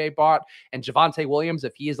that Green Bay bought. And Javonte Williams,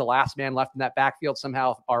 if he is the last man left in that backfield,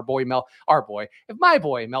 somehow if my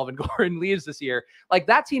boy Melvin Gordon leaves this year, like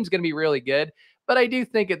that team's going to be really good. But I do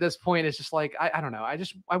think at this point, it's just like, I don't know.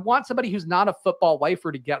 I want somebody who's not a football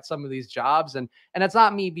lifer to get some of these jobs. And it's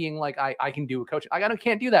not me being like, I can do a coach. I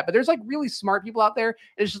can't do that. But there's like really smart people out there.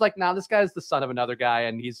 It's just like, nah, this guy's the son of another guy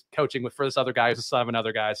and he's coaching for this other guy who's the son of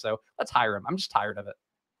another guy. So let's hire him. I'm just tired of it.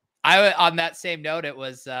 On that same note, it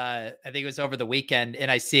was, I think it was over the weekend,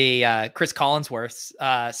 and I see Chris Collinsworth's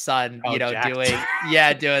son, doing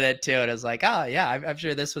it too. And I was like, oh yeah, I'm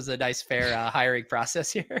sure this was a nice, fair hiring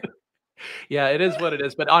process here. Yeah, it is what it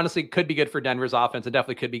is. But honestly, could be good for Denver's offense and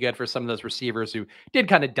definitely could be good for some of those receivers who did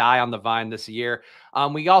kind of die on the vine this year.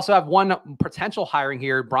 We also have one potential hiring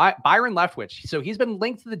here, Byron Leftwich. So he's been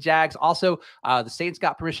linked to the Jags. Also, the Saints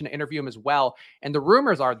got permission to interview him as well. And the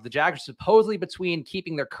rumors are the Jags are supposedly between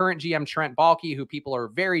keeping their current GM, Trent Baalke, who people are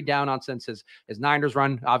very down on since his Niners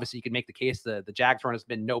run. Obviously, you can make the case the Jags run has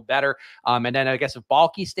been no better. And then I guess if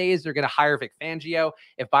Baalke stays, they're going to hire Vic Fangio.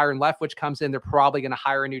 If Byron Leftwich comes in, they're probably going to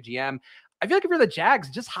hire a new GM. I feel like if you're the Jags,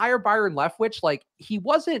 just hire Byron Leftwich. Like, he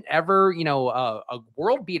wasn't ever, a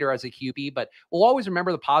world beater as a QB, but we'll always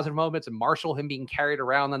remember the positive moments and Marshall, him being carried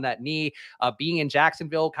around on that knee, being in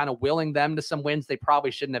Jacksonville, kind of willing them to some wins they probably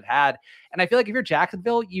shouldn't have had. And I feel like if you're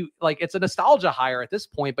Jacksonville, it's a nostalgia hire at this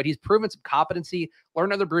point, but he's proven some competency,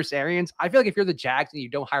 learn other Bruce Arians. I feel like if you're the Jags and you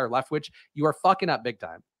don't hire Leftwich, you are fucking up big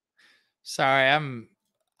time. Sorry,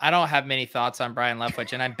 I don't have many thoughts on Brian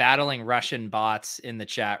Leftwich, and I'm battling Russian bots in the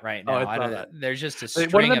chat right now. There's just a string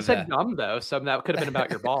one of them of said dumb though, so that could have been about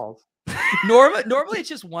your balls. Normally it's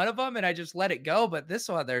just one of them, and I just let it go. But this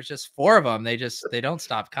one, there's just four of them. They don't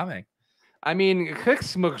stop coming. I mean, they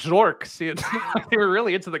were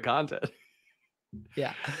really into the content.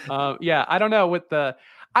 Yeah. I don't know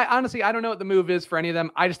I honestly don't know what the move is for any of them.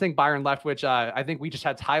 I just think Byron Leftwich, I think we just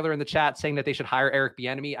had Tyler in the chat saying that they should hire Eric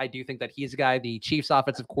Bieniemy. I do think that he's a guy the Chiefs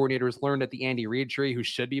offensive coordinator has learned at the Andy Reid tree, who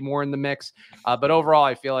should be more in the mix. But overall,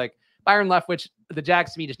 I feel like Byron Leftwich, the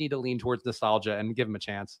Jags to me just need to lean towards nostalgia and give him a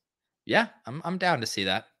chance. Yeah, I'm down to see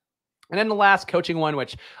that. And then the last coaching one,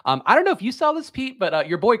 which I don't know if you saw this, Pete, but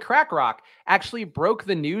your boy Crack Rock actually broke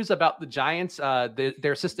the news about the Giants,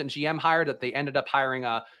 their assistant GM hire that they ended up hiring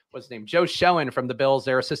what's his name? Joe Schoen from the Bills,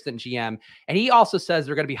 their assistant GM. And he also says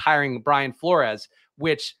they're going to be hiring Brian Flores,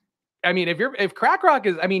 which, I mean, if Crack Rock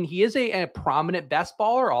is, I mean, he is a prominent best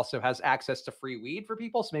baller, also has access to free weed for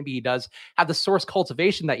people. So maybe he does have the source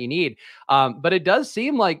cultivation that you need. But it does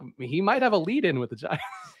seem like he might have a lead in with the Giants.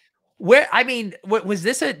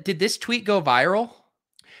 Did this tweet go viral?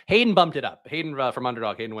 Hayden bumped it up. Hayden from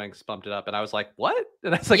Underdog, Hayden Winks bumped it up. And I was like, what?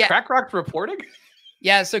 And I was like, yeah. Crack Rock's reporting?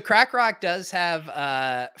 Yeah, so Crack Rock does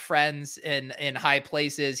have friends in high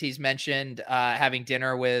places. He's mentioned having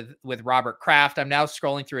dinner with Robert Kraft. I'm now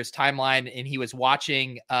scrolling through his timeline, and he was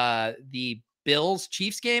watching the Bills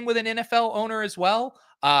Chiefs game with an NFL owner as well.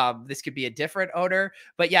 This could be a different owner,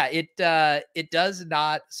 but yeah, it does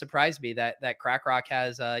not surprise me that Crack Rock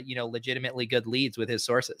has legitimately good leads with his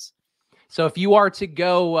sources. So if you are to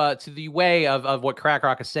go to the way of what Crack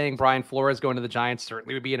Rock is saying, Brian Flores going to the Giants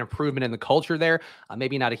certainly would be an improvement in the culture there.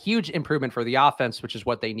 Maybe not a huge improvement for the offense, which is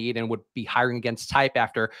what they need, and would be hiring against type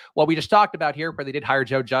after what we just talked about here. But they did hire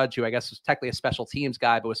Joe Judge, who I guess was technically a special teams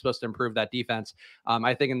guy, but was supposed to improve that defense.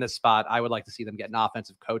 I think in this spot, I would like to see them get an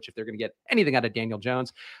offensive coach if they're going to get anything out of Daniel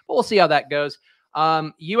Jones. But we'll see how that goes.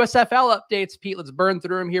 USFL updates, Pete, let's burn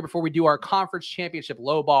through them here before we do our conference championship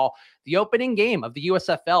low ball. The opening game of the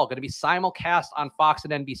USFL going to be simulcast on Fox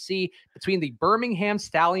and NBC between the Birmingham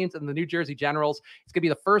Stallions and the New Jersey Generals. It's going to be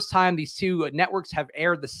the first time these two networks have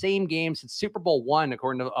aired the same game since Super Bowl I,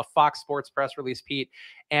 according to a Fox Sports press release, Pete.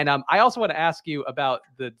 And I also want to ask you about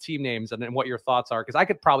the team names and what your thoughts are, because I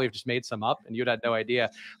could probably have just made some up and you'd had no idea.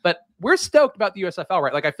 But we're stoked about the USFL,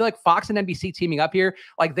 right? Like, I feel like Fox and NBC teaming up here,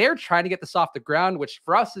 like, they're trying to get this off the ground, which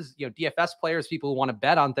for us is, DFS players, people who want to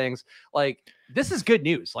bet on things, like, this is good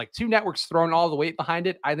news. Like, two networks throwing all the weight behind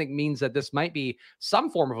it, I think means that this might be some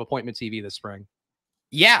form of appointment TV this spring.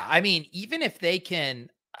 Yeah, I mean, even if they can,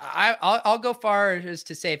 I'll go far as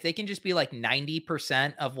to say if they can just be like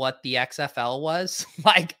 90% of what the XFL was,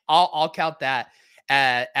 like I'll count that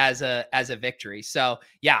as a victory. So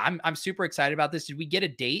yeah, I'm super excited about this. Did we get a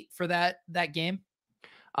date for that game?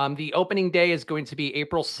 The opening day is going to be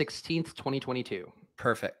April 16th, 2022.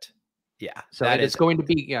 Perfect. Yeah. So it's going to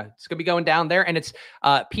be going down there. And it's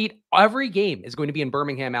Pete, every game is going to be in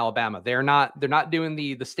Birmingham, Alabama. They're not doing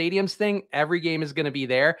the stadiums thing. Every game is going to be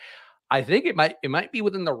there. I think it might be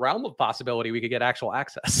within the realm of possibility we could get actual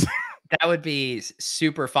access. That would be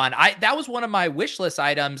super fun. That was one of my wish list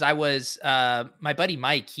items. I was my buddy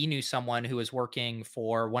Mike, he knew someone who was working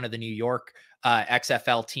for one of the New York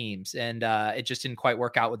XFL teams, and it just didn't quite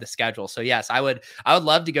work out with the schedule. So yes, I would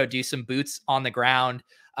love to go do some boots on the ground.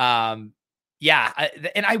 Yeah.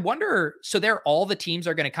 And I wonder, so all the teams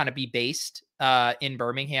are going to kind of be based in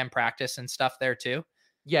Birmingham, practice and stuff there too.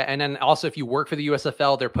 Yeah. And then also, if you work for the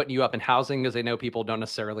USFL, they're putting you up in housing because they know people don't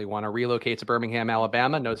necessarily want to relocate to Birmingham,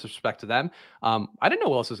 Alabama. No disrespect to them. I didn't know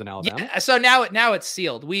who else was in Alabama. Yeah, so now it's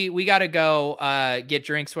sealed. We got to go get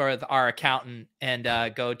drinks with our accountant and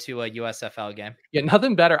go to a USFL game. Yeah,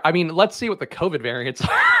 nothing better. I mean, let's see what the COVID variants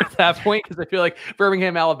are at that point, because I feel like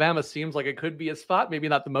Birmingham, Alabama seems like it could be a spot. Maybe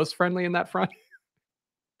not the most friendly in that front.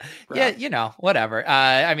 Yeah, perhaps. you know, whatever.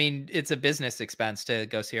 I mean, it's a business expense to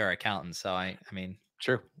go see our accountant. So I mean,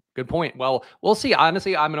 True. Good point. Well, we'll see.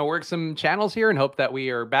 Honestly, I'm going to work some channels here and hope that we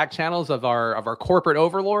are back channels of our corporate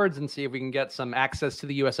overlords and see if we can get some access to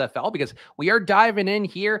the USFL because we are diving in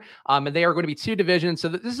here. And they are going to be two divisions. So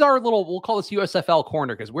this is our little, we'll call this USFL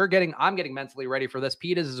corner because I'm getting mentally ready for this.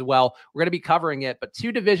 Pete is as well. We're going to be covering it, but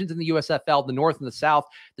two divisions in the USFL, the North and the South.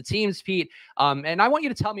 The teams, Pete. And I want you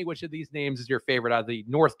to tell me which of these names is your favorite out of the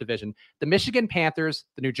North division: the Michigan Panthers,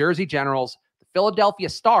 the New Jersey Generals, the Philadelphia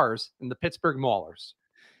Stars, and the Pittsburgh Maulers.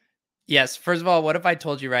 yes. First of all, what if I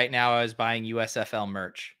told you right now I was buying USFL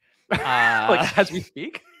merch? Like as we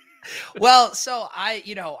speak. Well, so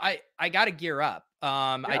I got to gear up.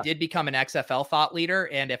 I did become an XFL thought leader,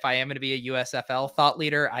 and if I am going to be a USFL thought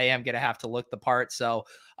leader, I am going to have to look the part. So,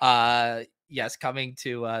 yes, coming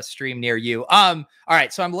to a stream near you. All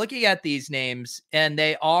right. So I'm looking at these names, and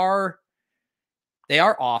they are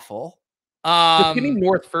awful. Just give me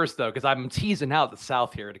North first, though, because I'm teasing out the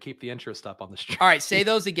South here to keep the interest up on the stream. All right, say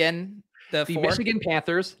those again. The Michigan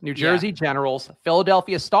Panthers, New Jersey Generals,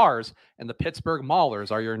 Philadelphia Stars, and the Pittsburgh Maulers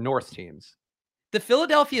are your North teams. The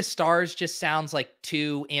Philadelphia Stars just sounds like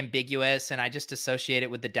too ambiguous, and I just associate it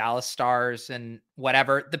with the Dallas Stars and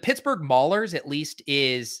whatever. The Pittsburgh Maulers, at least,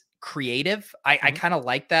 is creative. I kind of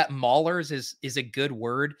like that. Maulers is a good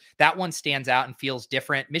word. That one stands out and feels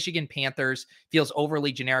different. Michigan Panthers feels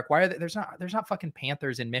overly generic. Why are there's not fucking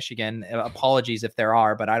Panthers in Michigan? Apologies if there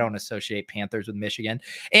are, but I don't associate Panthers with Michigan.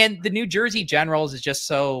 And the New Jersey Generals is just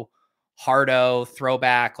so hardo,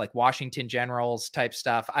 throwback, like Washington Generals type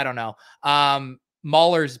stuff. I don't know.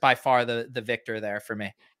 Maulers by far the victor there for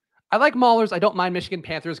me. I like Maulers. I don't mind Michigan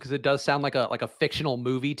Panthers because it does sound like a fictional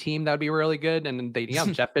movie team that would be really good. And they,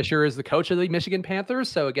 Jeff Fisher is the coach of the Michigan Panthers.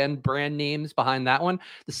 So again, brand names behind that one.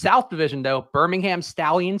 The South Division, though: Birmingham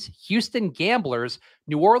Stallions, Houston Gamblers,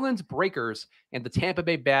 New Orleans Breakers, and the Tampa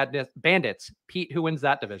Bay Bandits. Pete, who wins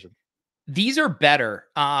that division? These are better.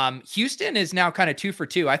 Houston is now kind of 2 for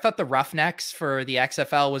 2. I thought the Roughnecks for the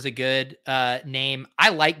XFL was a good name. I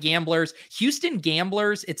like Gamblers. Houston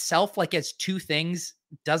Gamblers itself, like, as two things,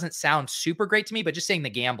 doesn't sound super great to me, but just saying the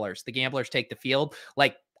Gamblers take the field.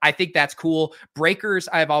 Like, I think that's cool. Breakers,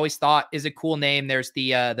 I've always thought, is a cool name. There's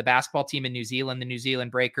the basketball team in New Zealand, the New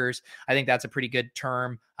Zealand Breakers. I think that's a pretty good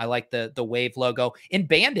term. I like the wave logo. And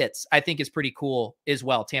Bandits, I think, is pretty cool as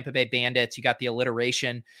well. Tampa Bay Bandits, you got the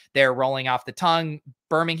alliteration there rolling off the tongue.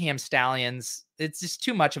 Birmingham Stallions, it's just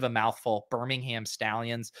too much of a mouthful. Birmingham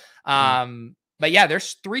Stallions. But yeah,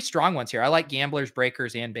 there's three strong ones here. I like Gamblers,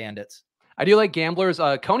 Breakers, and Bandits. I do like Gamblers.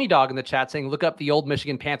 Coney Dog in the chat saying, look up the old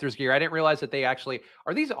Michigan Panthers gear. I didn't realize that they actually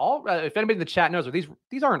are these all, if anybody in the chat knows, are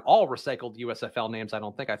these aren't all recycled USFL names. I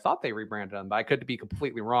don't think. I thought they rebranded them, but I could be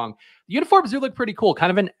completely wrong. The uniforms do look pretty cool. Kind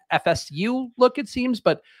of an FSU look, it seems,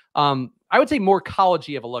 but I would say more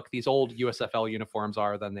collegey of a look these old USFL uniforms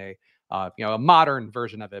are than they, a modern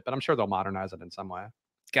version of it, but I'm sure they'll modernize it in some way.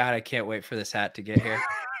 God, I can't wait for this hat to get here.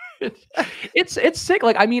 It's sick.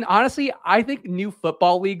 Like, I mean, honestly, I think new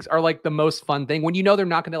football leagues are like the most fun thing when they're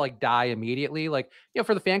not going to like die immediately. Like,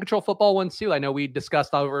 for the fan control football ones too. I know we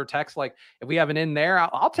discussed over text, like if we have an in there,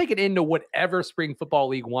 I'll take it into whatever spring football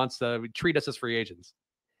league wants to treat us as free agents.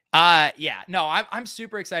 I'm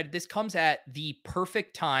super excited. This comes at the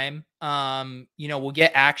perfect time. We'll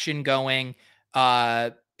get action going.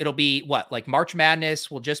 It'll be like March Madness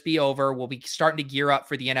will just be over. We'll be starting to gear up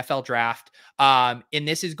for the NFL draft. And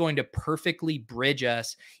this is going to perfectly bridge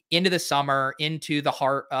us into the summer, into the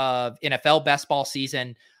heart of NFL best ball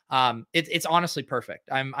season. It's honestly perfect.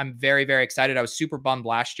 I'm very, very excited. I was super bummed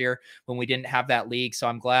last year when we didn't have that league. So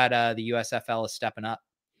I'm glad the USFL is stepping up.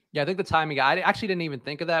 Yeah, I think the timing, I actually didn't even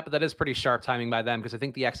think of that, but that is pretty sharp timing by them because I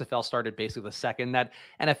think the XFL started basically the second that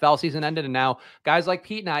NFL season ended. And now guys like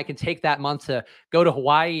Pete and I can take that month to go to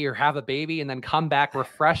Hawaii or have a baby and then come back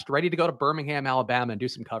refreshed, ready to go to Birmingham, Alabama and do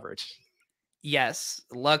some coverage. Yes.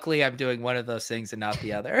 Luckily, I'm doing one of those things and not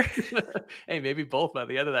the other. Hey, maybe both by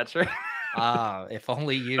the end of that trip. If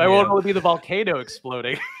only you I won't only be the volcano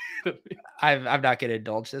exploding. I'm not going to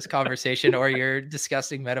indulge this conversation or your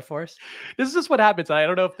disgusting metaphors. This is just what happens. I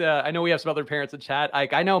don't know if I know we have some other parents in chat.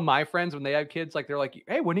 Like, I know my friends when they have kids, like they're like,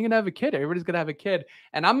 "Hey, when are you gonna have a kid? Everybody's gonna have a kid."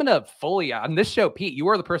 And I'm gonna fully on this show, Pete. You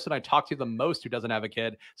are the person I talk to the most who doesn't have a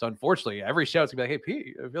kid. So unfortunately, every show it's gonna be like, "Hey,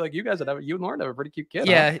 Pete, I feel like you guys you and Lauren have a pretty cute kid."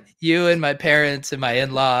 Yeah, huh? You and my parents and my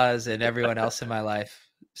in-laws and everyone else in my life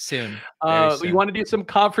soon. Soon. You want to do some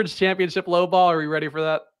conference championship low ball? Are we ready for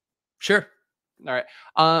that? Sure. All right.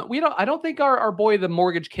 I don't think our boy, the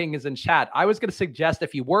Mortgage King, is in chat. I was going to suggest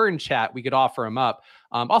if he were in chat, we could offer him up.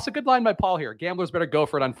 Also, good line by Paul here. Gamblers better go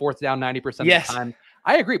for it on fourth down 90% of the time.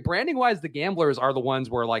 I agree. Branding wise, the gamblers are the ones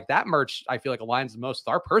where like that merch, I feel like aligns the most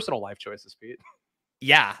with our personal life choices, Pete.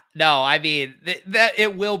 Yeah, no, I mean that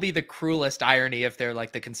it will be the cruelest irony if they're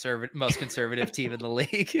like the most conservative team in the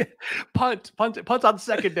league. punt on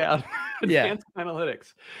second down. Yeah. Advanced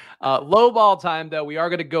analytics. Low ball time though. We are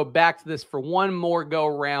going to go back to this for one more go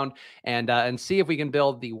round and see if we can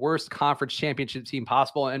build the worst conference championship team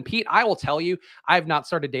possible. And Pete, I will tell you, I have not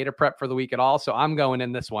started data prep for the week at all, so I'm going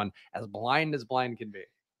in this one as blind can be.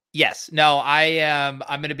 Yes. No, I am.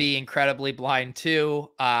 I'm going to be incredibly blind too.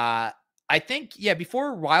 I think, yeah,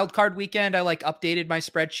 before wild card weekend, I like updated my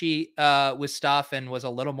spreadsheet with stuff and was a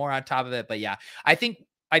little more on top of it. But yeah, I think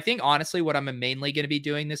honestly, what I'm mainly going to be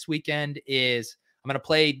doing this weekend is I'm going to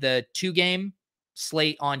play the 2-game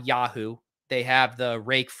slate on Yahoo. They have the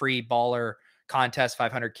rake free baller contest,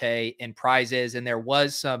 500K in prizes. And there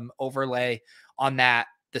was some overlay on that,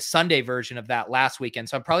 the Sunday version of that last weekend.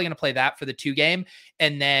 So I'm probably going to play that for the 2-game.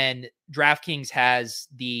 And then DraftKings has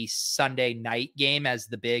the Sunday night game as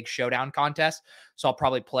the big showdown contest. So I'll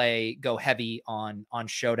probably go heavy on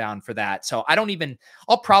showdown for that. So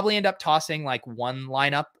I'll probably end up tossing like one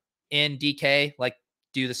lineup in DK, like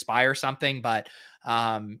do the spy or something. But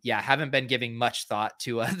yeah, haven't been giving much thought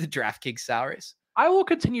to the DraftKings salaries. I will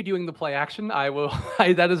continue doing the play action. I will.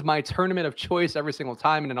 That is my tournament of choice every single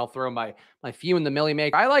time, and then I'll throw my few in the Millie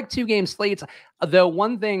Maker. I like 2-game slates. The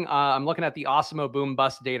one thing I'm looking at the Awesemo Boom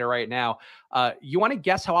Bust data right now. You want to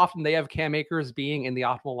guess how often they have Cam Akers being in the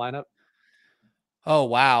optimal lineup? Oh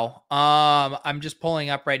wow. I'm just pulling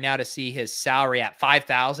up right now to see his salary at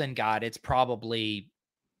 5,000. God, it's probably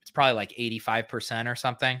like 85% or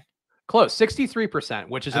something. Close, 63%,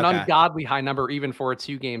 which is an ungodly high number even for a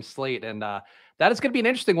 2-game slate. And that is going to be an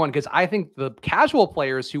interesting one because I think the casual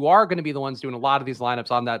players who are going to be the ones doing a lot of these lineups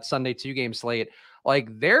on that Sunday 2-game slate,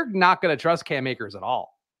 like they're not going to trust Cam Akers at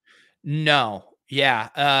all. No.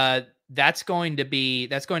 Yeah. That's going to be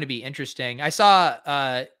interesting. I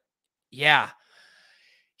saw yeah.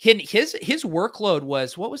 His workload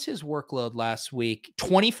was, what was his workload last week?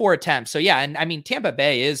 24 attempts. So yeah, and I mean Tampa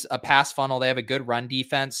Bay is a pass funnel. They have a good run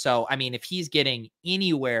defense. So I mean, if he's getting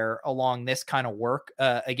anywhere along this kind of work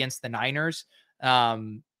against the Niners,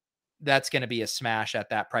 that's going to be a smash at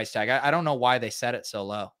that price tag. I don't know why they set it so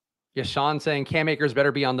low. Yeah, Sean saying Cam Akers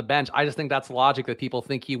better be on the bench. I just think that's logic that people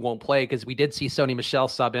think he won't play because we did see Sony Michel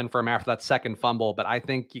sub in for him after that second fumble. But I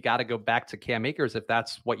think you got to go back to Cam Akers if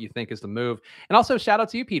that's what you think is the move. And also shout out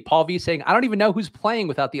to you, Pete. Paul V saying, I don't even know who's playing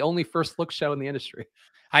without the only first look show in the industry.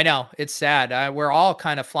 I know, it's sad. We're all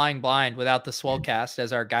kind of flying blind without the Swolecast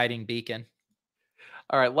as our guiding beacon.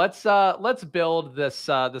 All right, let's build this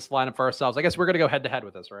lineup for ourselves. I guess we're gonna go head to head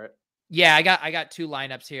with this, right? Yeah, I got 2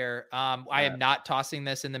 lineups here. I am not tossing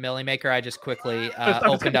this in the Millie Maker. I just quickly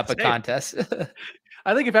opened up a contest.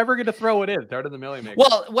 I think if ever going to throw it in, throw it in the Millie Maker.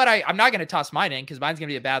 Well, I'm not going to toss mine in because mine's going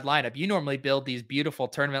to be a bad lineup. You normally build these beautiful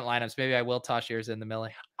tournament lineups. Maybe I will toss yours in the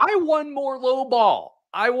Millie. I won more low ball.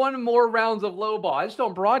 I won more rounds of low ball. I just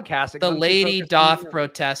don't broadcast it. The lady doth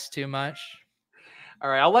protest too much. All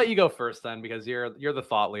right, I'll let you go first then because you're the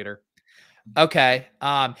thought leader. Okay.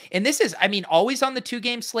 And this is, I mean, always on the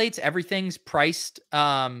 2-game slates, everything's priced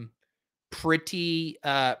pretty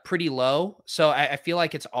low. So I feel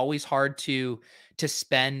like it's always hard to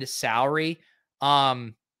spend salary.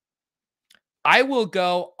 I'll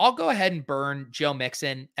go ahead and burn Joe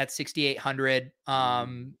Mixon at 6,800.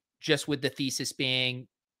 Just with the thesis being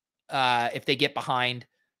if they get behind,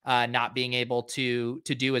 not being able to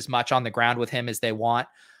do as much on the ground with him as they want.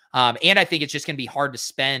 And I think it's just going to be hard to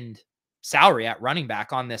spend salary at running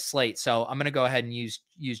back on this slate. So I'm going to go ahead and use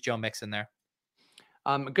Joe Mixon there.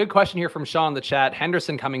 Good question here from Sean in the chat.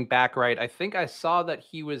 Henderson coming back, right? I think I saw that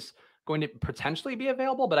he was going to potentially be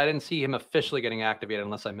available, but I didn't see him officially getting activated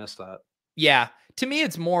unless I missed that. Yeah. To me,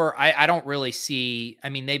 it's more, I don't really see, I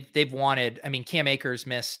mean, they've wanted, I mean, Cam Akers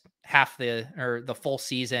missed half the full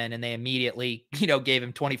season and they immediately, gave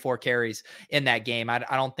him 24 carries in that game. I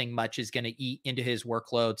don't think much is going to eat into his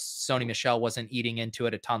workload. Sony Michel wasn't eating into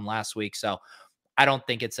it a ton last week. So I don't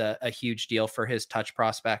think it's a huge deal for his touch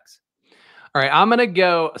prospects. All right, I'm going to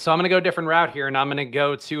go a different route here, and I'm going to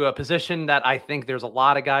go to a position that I think there's a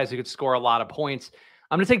lot of guys who could score a lot of points.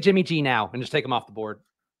 I'm going to take Jimmy G now and just take him off the board.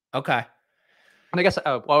 Okay. And I guess,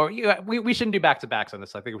 we shouldn't do back-to-backs on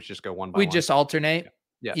this. I think we should just go one by one. We just alternate?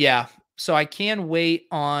 Yeah. So I can wait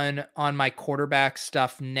on my quarterback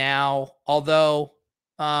stuff now, although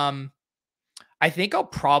I think I'll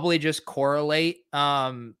probably just correlate.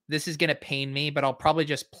 This is going to pain me, but I'll probably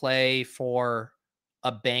just play for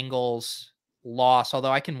a Bengals loss,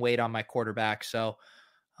 although I can wait on my quarterback. So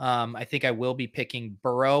I think I will be picking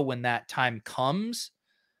Burrow when that time comes.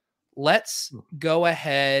 let's go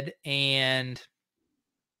ahead and,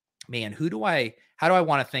 man, how do I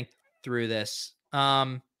want to think through this?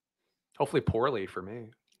 Hopefully poorly for me.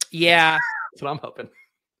 Yeah. That's what I'm hoping.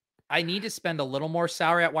 I need to spend a little more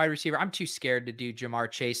salary at wide receiver. I'm too scared to do Jamar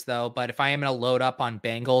Chase, though. But if I am going to load up on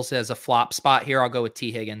Bengals as a flop spot here, I'll go with T.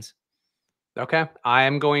 Higgins. Okay. I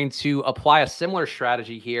am going to apply a similar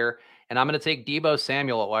strategy here, and I'm going to take Deebo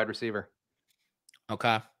Samuel at wide receiver.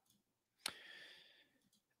 Okay.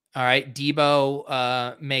 All right.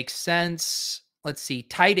 Deebo makes sense. Let's see.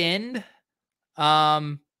 Tight end.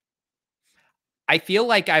 I feel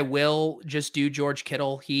like I will just do George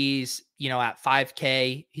Kittle. He's, at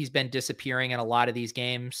 5K. He's been disappearing in a lot of these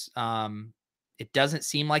games. It doesn't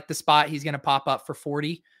seem like the spot he's going to pop up for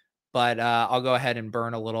 40, but I'll go ahead and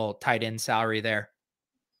burn a little tight end salary there.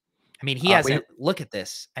 I mean, he hasn't, look at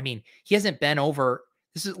this. I mean, he hasn't been over,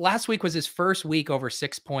 last week was his first week over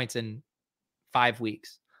 6 points in 5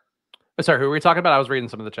 weeks. Sorry, who were we talking about? I was reading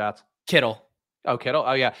some of the chats. Kittle. Oh, Kittle.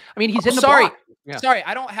 Oh, yeah. I mean, he's in the sorry. block. Yeah. Sorry,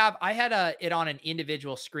 I had it on an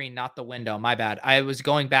individual screen, not the window. My bad. I was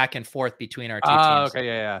going back and forth between our two teams. Okay,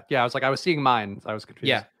 yeah. I was seeing mine. I was confused.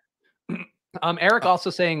 Yeah. Eric also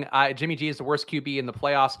saying Jimmy G is the worst QB in the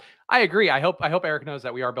playoffs. I agree. I hope Eric knows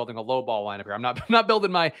that we are building a low ball lineup here. I'm not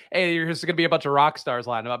building my here's going to be a bunch of rock stars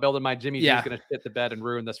line. I'm not building my Jimmy G is going to shit the bed and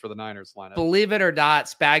ruin this for the Niners lineup. Believe it or not,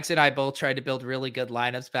 Spags and I both tried to build really good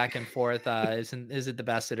lineups back and forth. Is it the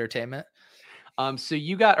best entertainment? So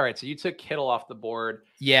you got all right. So you took Kittle off the board.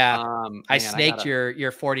 Yeah. I snaked your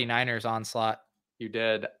 49ers onslaught. You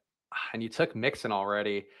did, and you took Mixon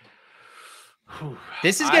already.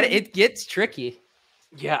 This is it gets tricky.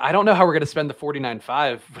 Yeah, I don't know how we're gonna spend the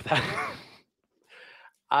 49.5 for that.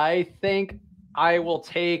 I think I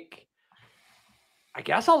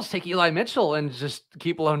guess I'll just take Eli Mitchell and just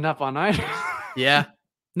keep loading up on Niners. Yeah.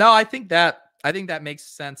 No, I think that makes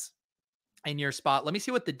sense in your spot. Let me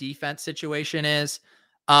see what the defense situation is.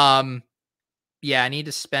 Yeah, I need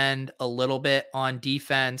to spend a little bit on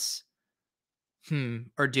defense.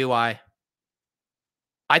 Or do I?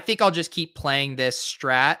 I think I'll just keep playing this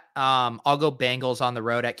strat. I'll go Bengals on the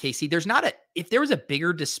road at KC. If there was a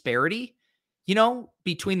bigger disparity,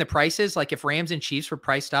 between the prices, like if Rams and Chiefs were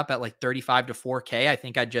priced up at like 35 to 4K, I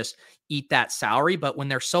think I'd just eat that salary. But when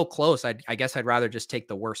they're so close, I guess I'd rather just take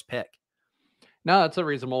the worst pick. No, that's a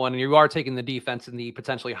reasonable one. And you are taking the defense in the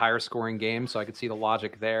potentially higher scoring game. So I could see the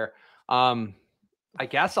logic there. I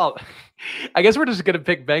guess we're just going to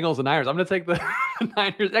pick Bengals and Niners. I'm going to take the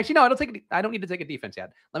Niners. Actually, no, I don't need to take a defense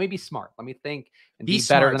yet. Let me be smart. Let me think and be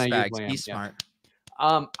better than I usually am. Be smart.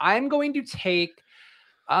 I'm going to take,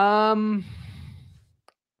 I'm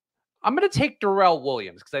going to take Darrell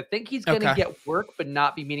Williams because I think he's going to get work, but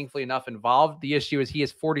not be meaningfully enough involved. The issue is he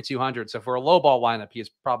is 4,200. So for a low ball lineup, he is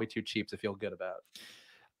probably too cheap to feel good about.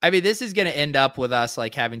 I mean, this is going to end up with us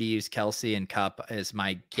like having to use Kelsey and Kupp is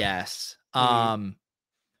my guess.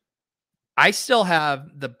 I still have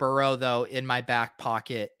the Burrow though in my back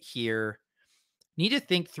pocket here. Need to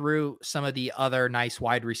think through some of the other nice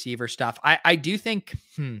wide receiver stuff. I do think,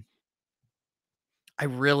 I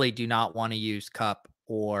really do not want to use Kupp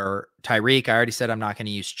or Tyreek. I already said I'm not going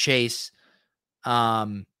to use Chase.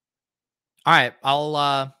 All right.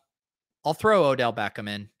 I'll throw Odell Beckham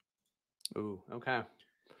in. Ooh, okay.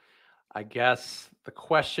 I guess the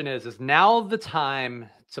question is now the time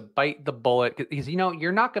to bite the bullet? Because,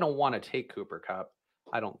 you're not going to want to take Cooper Kupp,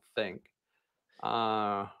 I don't think.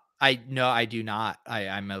 I do not.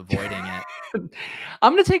 I'm avoiding it.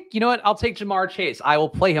 I'm going to take, I'll take Jamar Chase. I will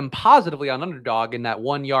play him positively on underdog in that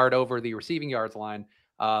 1 yard over the receiving yards line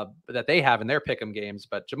that they have in their pick'em games.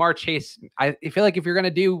 But Jamar Chase, I feel like if you're going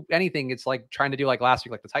to do anything, it's like trying to do like last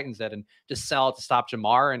week, like the Titans did, and just sell it to stop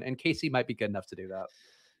Jamar. And KC might be good enough to do that.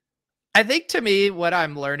 I think to me, what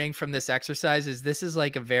I'm learning from this exercise is this is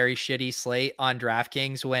like a very shitty slate on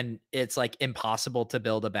DraftKings when it's like impossible to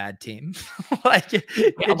build a bad team. It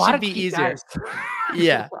should be easier.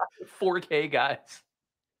 Yeah. 4K guys.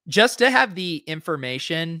 Just to have the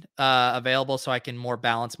information available so I can more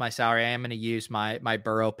balance my salary. I am going to use my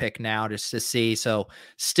Burrow pick now just to see. So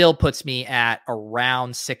still puts me at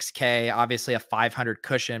around 6K, obviously a 500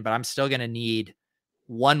 cushion, but I'm still going to need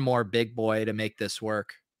one more big boy to make this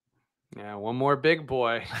work. Yeah, one more big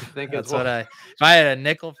boy. I think that's what if I had a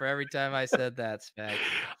nickel for every time I said that, Spag.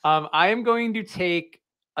 I am going to take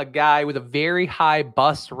a guy with a very high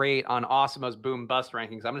bust rate on Awesemo's boom bust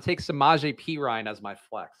rankings. I'm going to take Samaje Perine as my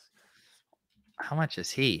flex. How much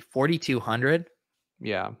is he? 4,200?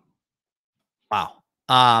 Yeah. Wow.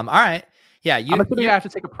 All right. Yeah, you have to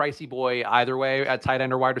take a pricey boy either way at tight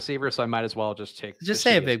end or wide receiver, so I might as well just take. Just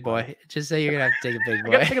say a big boy. Just say you're gonna have to take a big boy.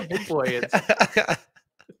 I gotta take a big boy.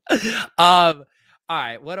 All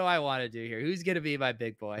right. What do I want to do here? Who's going to be my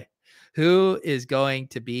big boy? Who is going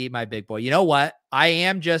to be my big boy? You know what?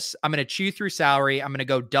 I'm going to chew through salary. I'm going to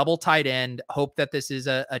go double tight end. Hope that this is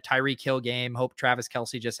a Tyreek Hill game. Hope Travis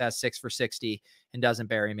Kelce just has 6 for 60 and doesn't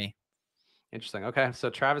bury me. Interesting. Okay. So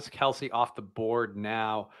Travis Kelce off the board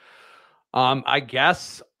now. I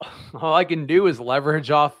guess all I can do is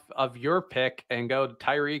leverage off of your pick and go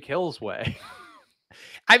Tyreek Hill's way.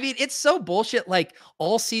 I mean, it's so bullshit. Like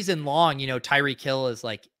all season long, Tyreek Hill is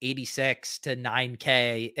like 86 to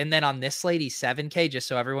 9K. And then on this slate, he's 7K just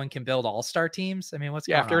so everyone can build all-star teams. I mean, what's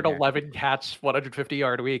going on after an here? 11 catch, 150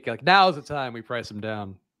 yard week, like now's the time we price him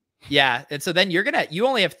down. Yeah. And so then you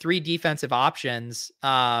only have 3 defensive options.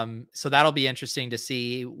 So that'll be interesting to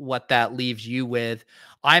see what that leaves you with.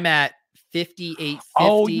 I'm at 58.50.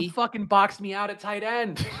 Oh, you fucking boxed me out at tight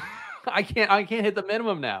end. I can't hit the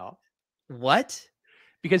minimum now. What?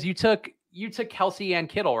 Because you took Kelce and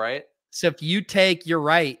Kittle, right? So you're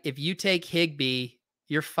right. If you take Higbee,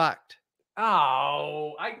 you're fucked.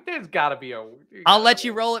 Oh, there's gotta be I'll let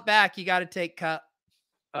you roll it back. You got to take Kupp.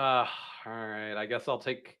 All right. I guess I'll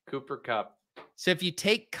take Cooper Kupp. So if you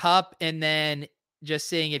take Kupp and then just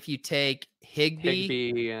saying if you take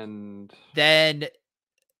Higbee and then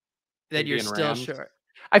Higbee you're and still Rams. short.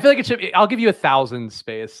 I feel like it should. I'll give you 1,000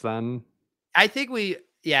 space then. I think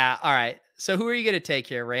yeah. All right. So who are you going to take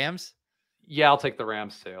here? Rams? Yeah, I'll take the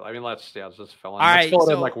Rams too. I mean, let's just fill in. All right, fill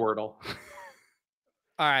it in like Wordle.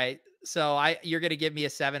 All right. So you're going to give me a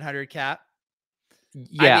 700 cap?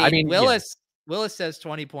 Yeah. I mean Willis says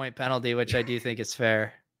 20-point penalty, which I do think is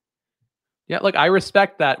fair. Yeah, look, I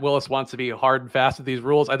respect that Willis wants to be hard and fast with these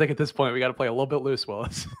rules. I think at this point we got to play a little bit loose,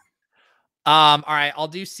 Willis. All right, I'll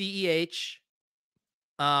do CEH.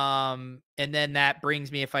 And then that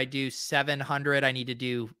brings me, if I do 700, I need to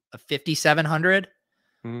do a 5,700.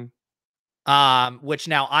 Which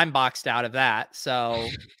now I'm boxed out of that. So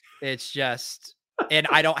it's just, and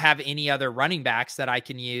I don't have any other running backs that I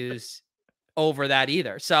can use over that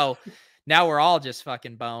either. So now we're all just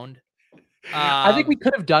fucking boned. I think we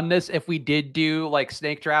could have done this if we did do like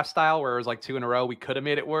snake draft style, where it was like 2 in a row. We could have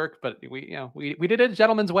made it work, but we did it a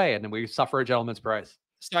gentleman's way, and then we suffer a gentleman's price.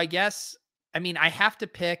 So I guess, I mean, I have to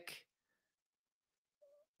pick.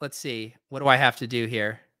 Let's see. What do I have to do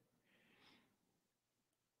here?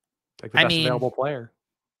 Like the best available player.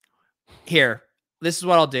 Here, this is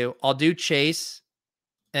what I'll do. I'll do Chase,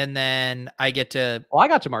 and then I get to. Well, I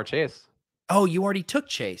got Jamar Chase. Oh, you already took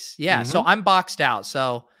Chase. Yeah. So I'm boxed out.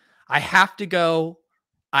 So I have to go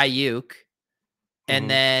Ayuk. And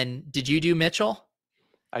then did you do Mitchell?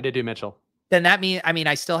 I did do Mitchell. Then that means, I mean,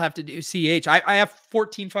 I still have to do CH. I have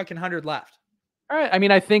 1,400 left. All right. I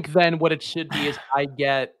mean, I think then what it should be is I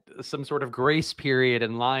get some sort of grace period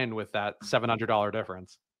in line with that $700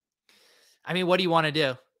 difference. I mean, what do you want to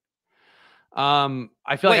do?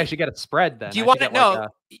 I feel like I should get a spread then. Do you want to know?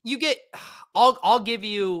 You get, I'll give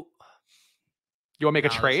you. You want to make a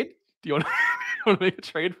trade? Do you want to make a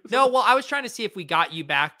trade? No, well, I was trying to see if we got you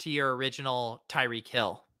back to your original Tyreek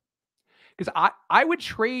Hill. Because I would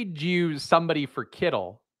trade you somebody for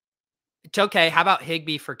Kittle. It's okay. How about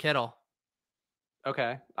Higbee for Kittle?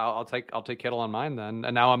 Okay, I'll take Kittle on mine then.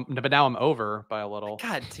 And now I'm over by a little.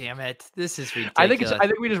 God damn it! This is ridiculous. I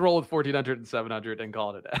think we just roll with 1,400 and 700 and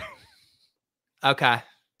call it a day. Okay.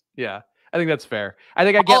 Yeah, I think that's fair. I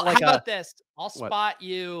think I get how about this? I'll spot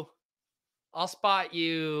you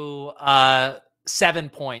 7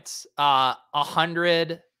 points.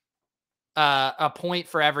 100. A point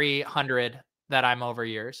for every 100 that I'm over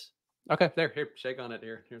yours. Okay, here, shake on it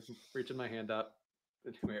here. Here's reaching my hand up.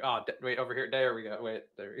 Wait, over here. There we go. Wait,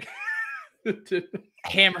 there we go.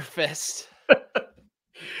 Hammer fist.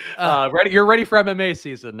 Ready? You're ready for MMA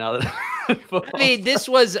season now. I mean, this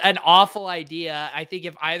was an awful idea. I think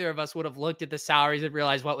if either of us would have looked at the salaries and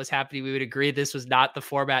realized what was happening, we would agree this was not the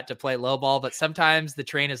format to play low ball. But sometimes the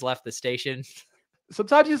train has left the station.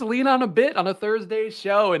 Sometimes you just lean on a bit on a Thursday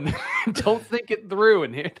show and don't think it through.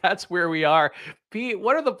 And that's where we are. Pete,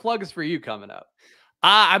 what are the plugs for you coming up?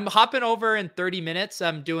 I'm hopping over in 30 minutes.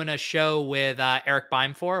 I'm doing a show with Eric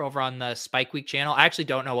Beimfor over on the Spike Week channel. I actually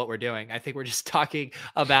don't know what we're doing. I think we're just talking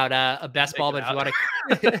about a best ball, but if you want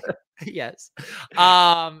to, yes.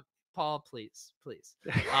 Paul, please.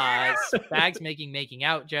 Spags making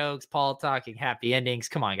out jokes. Paul talking happy endings.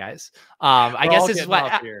 Come on, guys. I guess this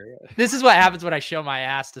is what happens when I show my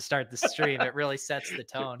ass to start the stream. It really sets the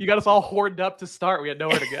tone. You got us all horned up to start. We had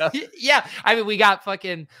nowhere to go. Yeah, I mean, we got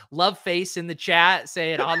fucking Love Face in the chat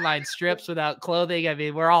saying online strips without clothing. I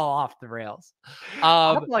mean, we're all off the rails.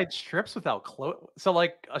 Online strips without clothes. So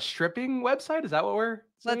like a stripping website? Is that what we're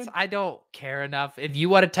I don't care enough. If you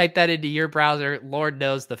want to type that into your browser, Lord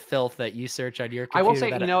knows the filth that you search on your computer. I will say,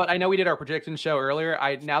 you know what? I know we did our prediction show earlier.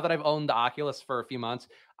 Now that I've owned the Oculus for a few months,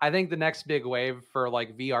 I think the next big wave for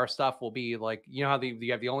like VR stuff will be like, you know how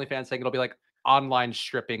you have the OnlyFans thing? It'll be like online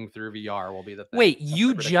stripping through VR will be the thing. Wait,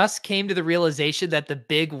 you just came to the realization that the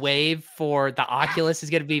big wave for the Oculus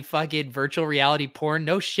is going to be fucking virtual reality porn?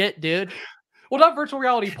 No shit, dude. Well, not virtual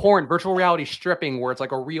reality porn, virtual reality stripping, where it's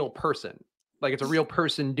like a real person. Like it's a real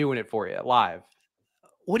person doing it for you live.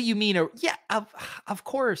 What do you mean? Yeah, of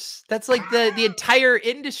course. That's like the entire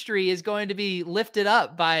industry is going to be lifted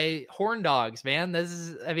up by horn dogs, man.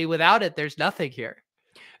 I mean, without it, there's nothing here.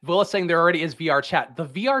 Villa's saying there already is VR chat. The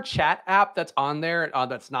VR chat app that's on there,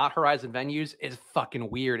 that's not Horizon Venues, is fucking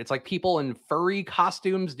weird. It's like people in furry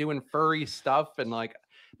costumes doing furry stuff, and like,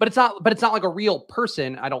 but it's not like a real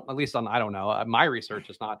person. I don't know. My research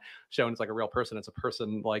is not showing it's like a real person. It's a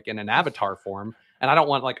person like in an avatar form. And I don't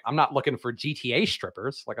want I'm not looking for GTA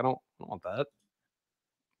strippers. Like I don't want that.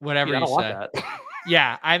 Whatever you say. Want that.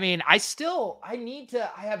 Yeah, I mean, I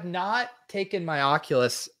have not taken my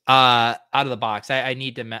Oculus out of the box. I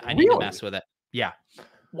need to mess with it. Yeah.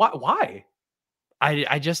 Why?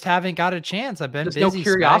 I just haven't got a chance. I've been busy. No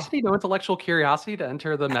curiosity, no intellectual curiosity to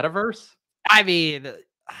enter the metaverse. I mean,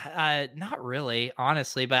 not really,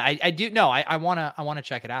 honestly, but I do know I want to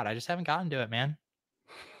check it out. I just haven't gotten to it, man.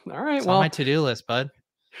 All right. It's on my to-do list, bud.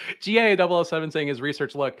 GA007 saying his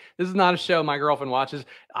research. Look, this is not a show my girlfriend watches.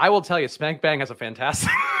 I will tell you, Spank Bang has a fantastic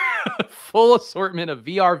full assortment of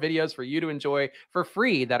VR videos for you to enjoy for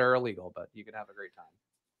free that are illegal, but you can have a great time.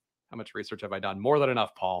 How much research have I done? More than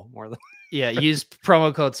enough, Paul. More than yeah. Use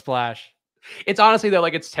promo code SPLASH. It's honestly though,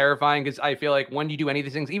 like it's terrifying because I feel like when you do any of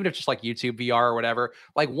these things, even if it's just like YouTube VR or whatever,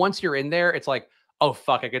 like once you're in there, it's like, oh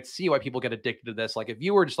fuck, I could see why people get addicted to this. Like if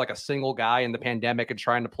you were just like a single guy in the pandemic and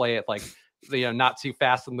trying to play it like, you know, not too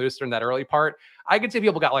fast and loose during that early part, I could see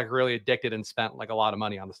people got like really addicted and spent like a lot of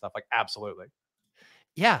money on the stuff. Like absolutely.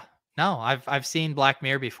 Yeah. No, I've seen Black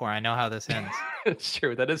Mirror before. I know how this ends. It's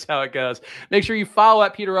true. That is how it goes. Make sure you follow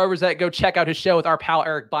at Peter Overzet. Go check out his show with our pal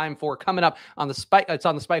Eric Beim4 coming up on the Spike. It's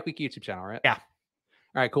on the Spike Week YouTube channel, right? Yeah.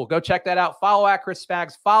 All right, cool. Go check that out. Follow at Chris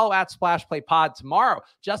Spags. Follow at Splash Play Pod tomorrow.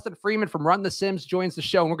 Justin Freeman from Run the Sims joins the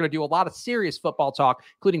show, and we're going to do a lot of serious football talk,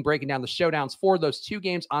 including breaking down the showdowns for those two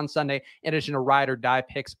games on Sunday, in addition to ride or die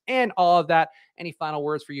picks and all of that. Any final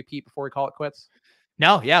words for you, Pete, before we call it quits?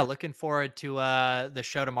 No, yeah, looking forward to the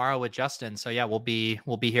show tomorrow with Justin. So yeah, we'll be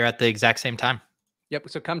here at the exact same time. Yep.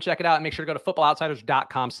 So come check it out. And make sure to go to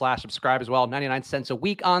footballoutsiders.com/subscribe as well. 99 cents a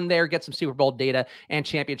week on there. Get some Super Bowl data and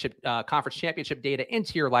conference championship data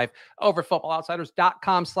into your life over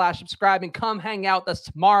footballoutsiders.com/subscribe, and come hang out with us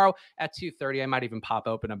tomorrow at 2:30. I might even pop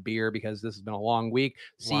open a beer because this has been a long week.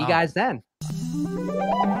 See you guys then.